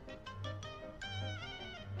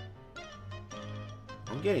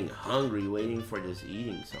 I'm getting hungry waiting for this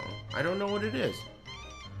eating song. I don't know what it is.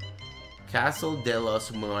 Castle de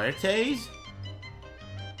los Muertes?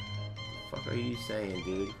 What the fuck are you saying,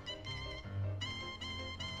 dude?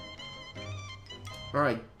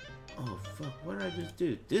 Alright. Oh, fuck. What did I just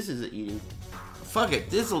do? This is eating. Fuck it.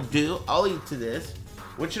 This'll do. I'll eat to this.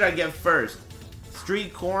 What should I get first?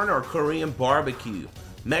 Street corn or Korean barbecue?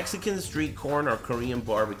 Mexican street corn or Korean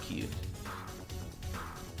barbecue?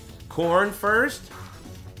 Corn first?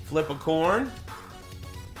 Flip a corn.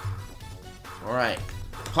 Alright.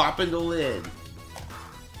 Popping the lid.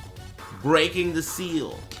 Breaking the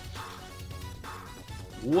seal.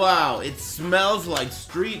 Wow, it smells like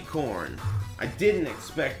street corn. I didn't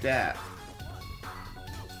expect that.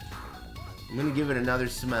 I'm gonna give it another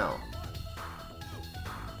smell.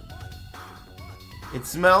 It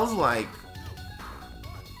smells like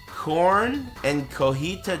corn and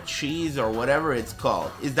cojita cheese or whatever it's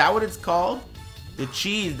called. Is that what it's called? The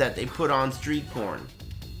cheese that they put on street corn.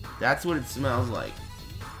 That's what it smells like.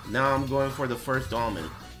 Now I'm going for the first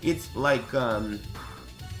almond. It's like, got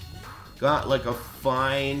like a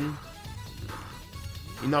fine...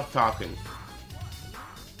 Enough talking.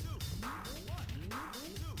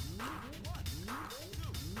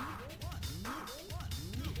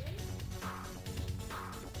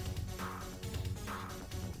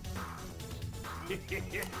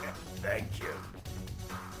 Thank you.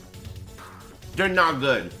 They're not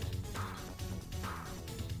good.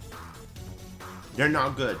 They're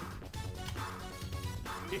not good.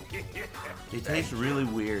 They taste really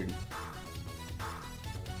weird.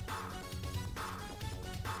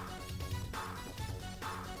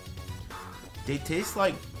 They taste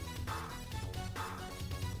like...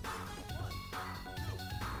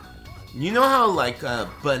 You know how like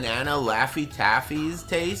banana Laffy Taffies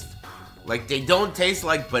taste? Like they don't taste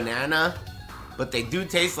like banana, but they do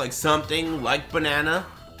taste like something like banana.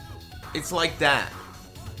 It's like that.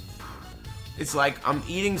 It's like I'm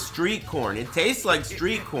eating street corn. It tastes like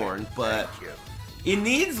street corn, but it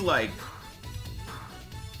needs like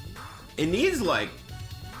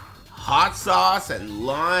hot sauce and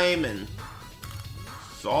lime and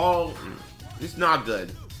salt. It's not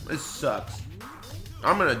good. It sucks.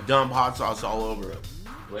 I'm gonna dump hot sauce all over it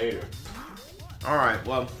later. Alright,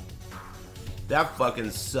 well, that fucking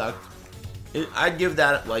sucked. I'd give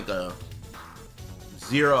that like a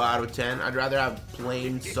 0 out of 10. I'd rather have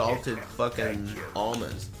plain salted fucking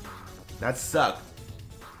almonds. That sucked.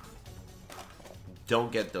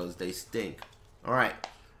 Don't get those, they stink. Alright,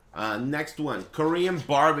 next one. Korean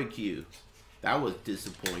barbecue. That was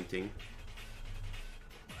disappointing.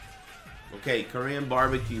 Okay, Korean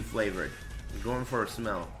barbecue flavored. I'm going for a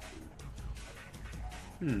smell.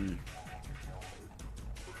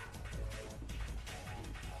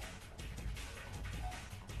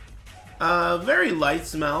 Very light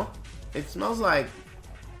smell. It smells like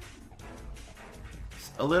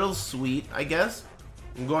a little sweet, I guess.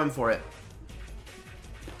 I'm going for it.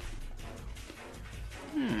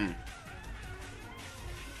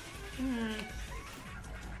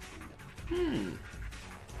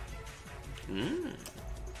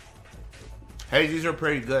 Hey, these are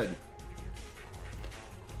pretty good.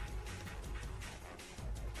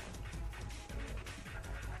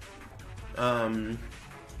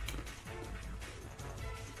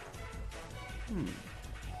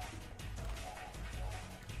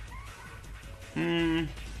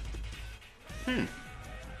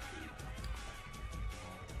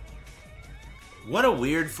 What a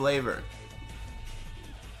weird flavor.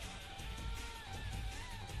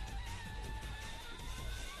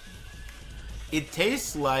 It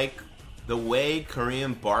tastes like the way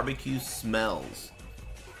Korean barbecue smells,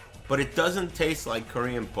 but it doesn't taste like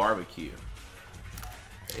Korean barbecue,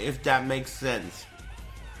 if that makes sense.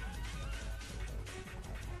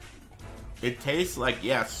 It tastes like,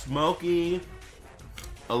 yeah, smoky,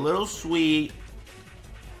 a little sweet,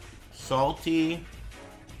 salty.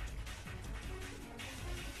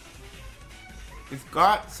 It's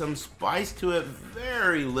got some spice to it,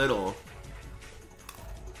 very little.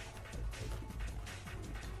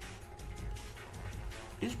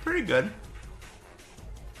 It's pretty good.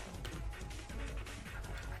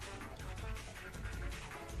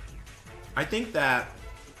 I think that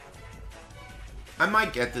I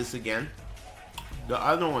might get this again. The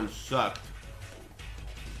other one sucked.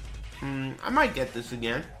 I might get this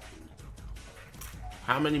again.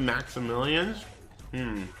 How many Maximilians?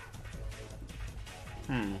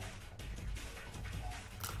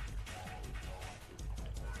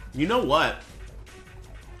 You know what?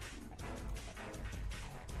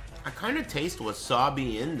 I kind of taste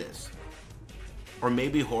wasabi in this. Or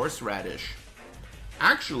maybe horseradish.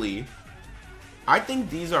 Actually, I think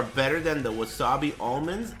these are better than the wasabi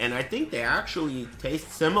almonds, and I think they actually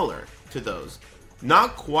taste similar to those.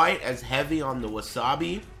 Not quite as heavy on the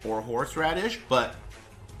wasabi or horseradish, but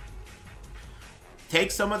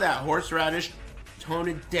take some of that horseradish, tone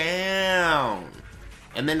it down,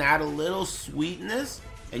 and then add a little sweetness,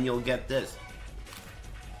 and you'll get this.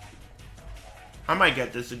 I might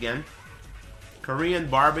get this again. Korean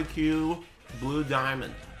barbecue blue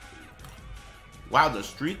diamond. Wow, the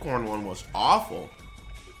street corn one was awful.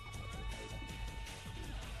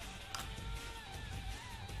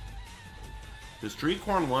 The street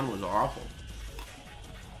corn one was awful.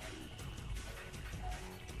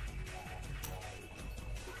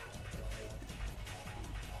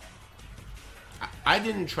 I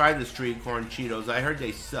didn't try the street corn Cheetos. I heard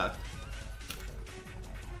they sucked.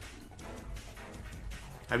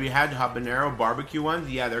 Have you had habanero barbecue ones?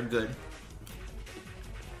 Yeah, they're good.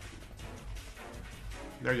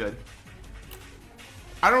 They're good.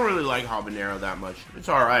 I don't really like habanero that much. It's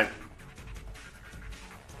alright.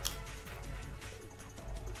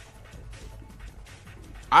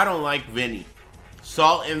 I don't like Vinny.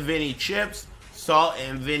 Salt and Vinny chips, salt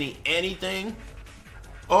and Vinny anything.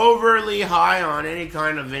 Overly high on any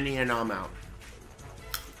kind of Vinny and I'm out.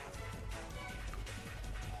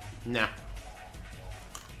 Nah.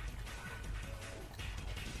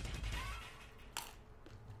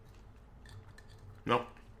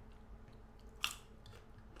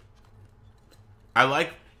 I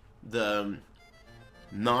like the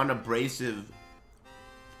non-abrasive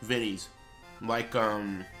Vinnies. Like,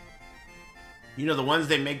 you know, the ones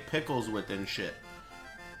they make pickles with and shit.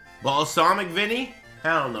 Balsamic Vinny?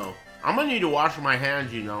 Hell no. I'm gonna need to wash my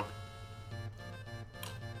hands, you know.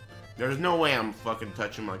 There's no way I'm fucking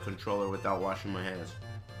touching my controller without washing my hands.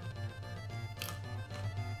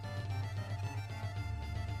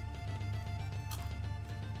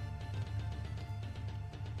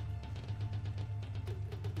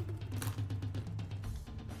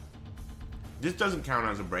 This doesn't count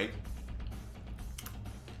as a break.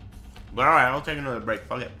 But alright, I'll take another break.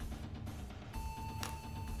 Fuck it.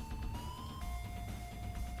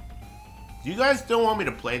 Do you guys still want me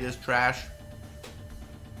to play this trash?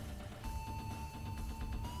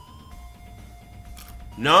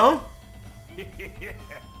 No?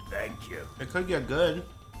 Thank you. It could get good.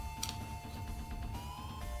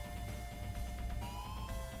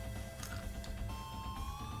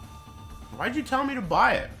 Why'd you tell me to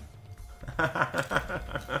buy it?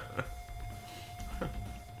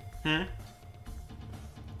 You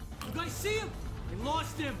guys see him? I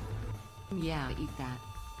lost him. Yeah, eat that.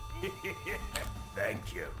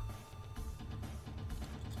 Thank you.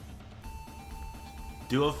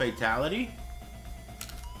 Do a fatality?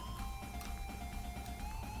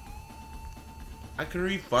 I can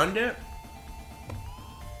refund it?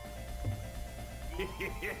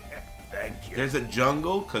 Thank you. There's a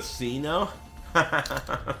jungle casino?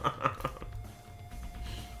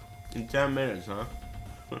 In 10 minutes, huh?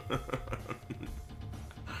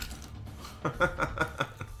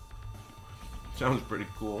 Sounds pretty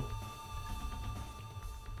cool.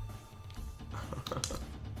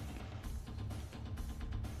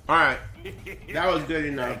 Alright. That was good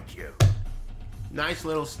enough. Thank you. Nice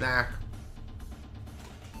little snack.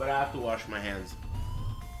 But I have to wash my hands.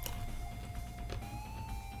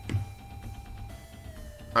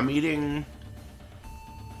 I'm eating...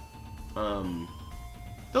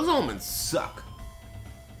 Those almonds suck.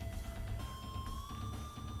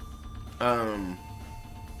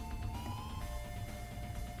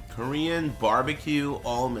 Korean barbecue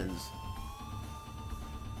almonds.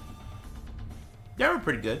 They were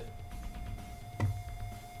pretty good.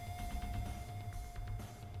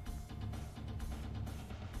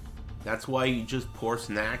 That's why you just pour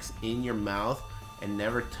snacks in your mouth and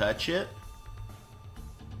never touch it.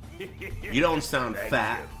 You don't sound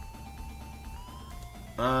fat.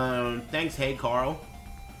 Thanks, Hey Carl.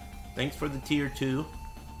 Thanks for the tier 2.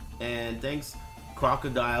 And thanks,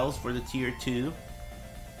 Crocodiles, for the tier 2.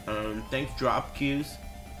 Thanks, Drop Q's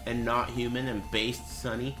and Not Human and Based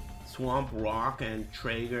Sunny, Swamp Rock and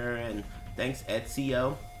Traeger, and thanks,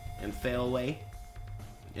 Ezio and Failway.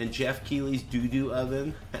 And Jeff Keeley's doo-doo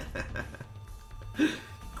oven.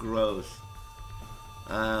 Gross.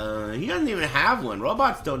 He doesn't even have one.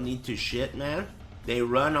 Robots don't need to shit, man. They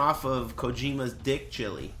run off of Kojima's dick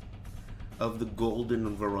chili. Of the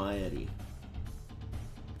golden variety.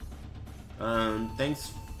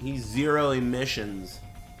 Thanks. He's zero emissions.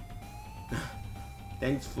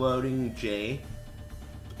 Thanks, Floating J.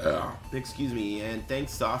 Excuse me. And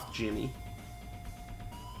thanks, Soft Jimmy.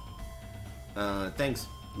 Thanks.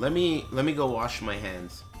 Let me go wash my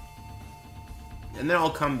hands. And then I'll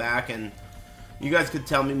come back and you guys could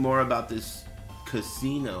tell me more about this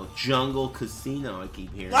casino. Jungle casino I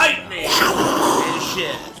keep hearing Lightning! about. And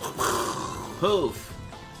shit. Poof.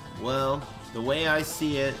 Well, the way I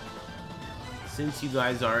see it, since you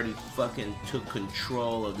guys already fucking took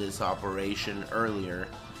control of this operation earlier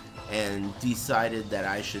and decided that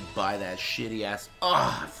I should buy that shitty ass...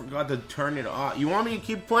 I forgot to turn it off. You want me to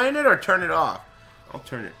keep playing it or turn it off? I'll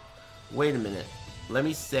turn it... Wait a minute. Let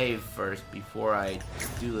me save first before I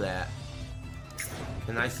do that.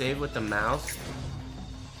 Can I save with the mouse?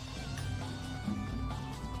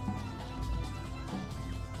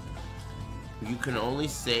 You can only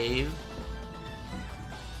save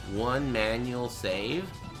one manual save?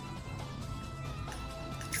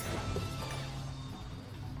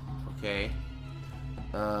 Okay.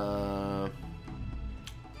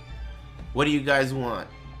 What do you guys want?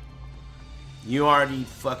 You already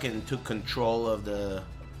fucking took control of the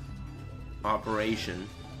operation.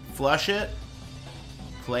 Flush it?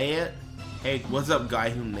 Play it? Hey, what's up,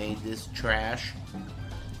 guy who made this trash?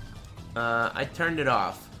 I turned it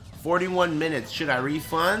off. 41 minutes. Should I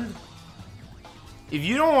refund? If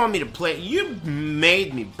you don't want me to play it, you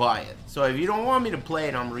made me buy it. So if you don't want me to play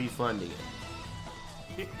it, I'm refunding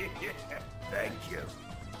it. Thank you.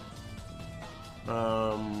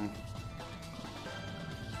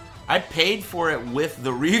 I paid for it with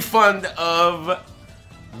the refund of...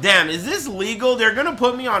 Damn, is this legal? They're gonna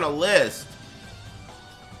put me on a list.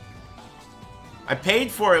 I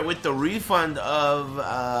paid for it with the refund of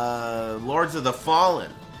Lords of the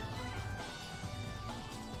Fallen.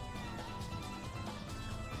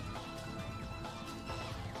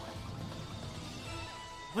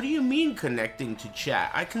 What do you mean connecting to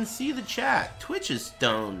chat? I can see the chat. Twitch is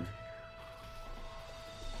stoned.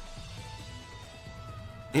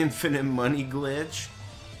 Infinite money glitch.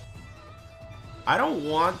 I don't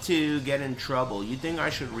want to get in trouble. You think I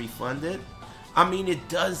should refund it? I mean, it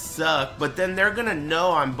does suck, but then they're gonna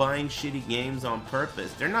know I'm buying shitty games on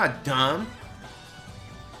purpose. They're not dumb.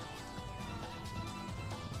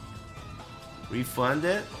 Refund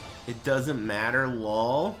it? It doesn't matter,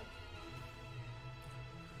 lol.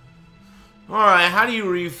 Alright, how do you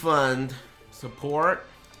refund? Support?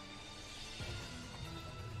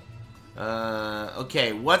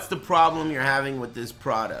 Okay, what's the problem you're having with this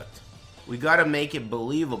product? We gotta make it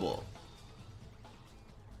believable.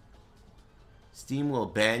 Steam will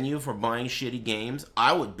ban you for buying shitty games.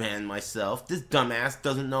 I would ban myself. This dumbass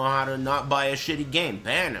doesn't know how to not buy a shitty game.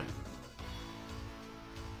 Ban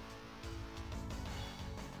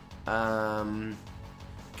him.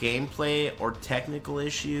 Gameplay or technical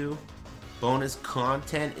issue. Bonus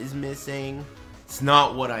content is missing. It's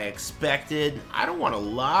not what I expected. I don't want to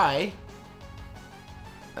lie.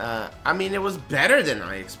 I mean, it was better than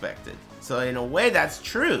I expected. So in a way, that's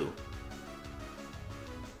true.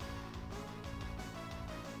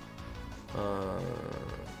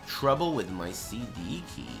 Trouble with my CD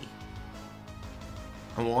key.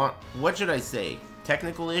 What should I say?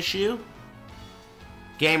 Technical issue?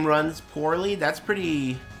 Game runs poorly? That's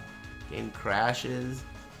pretty... Game crashes.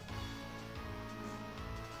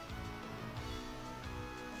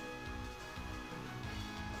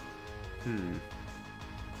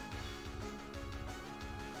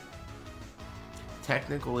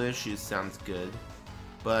 Technical issues sounds good.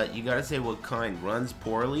 But you gotta say what kind. Runs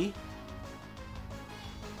poorly?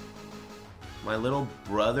 My little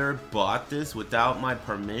brother bought this without my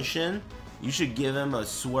permission? You should give him a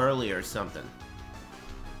swirly or something.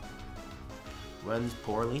 Runs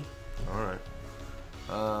poorly? Alright.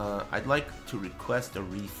 I'd like to request a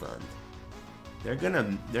refund.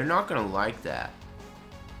 They're not gonna like that.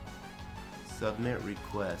 Submit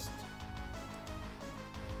request.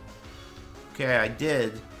 Okay, I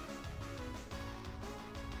did.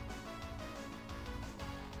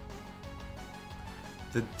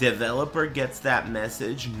 The developer gets that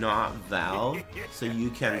message, not Valve, so you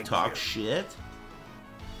can talk shit?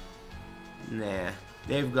 Nah,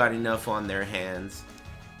 they've got enough on their hands.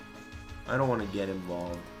 I don't want to get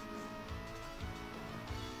involved.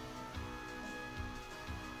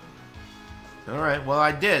 Alright, well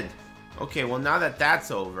I did. Okay, well now that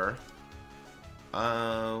that's over,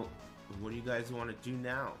 what do you guys want to do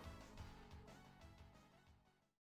now?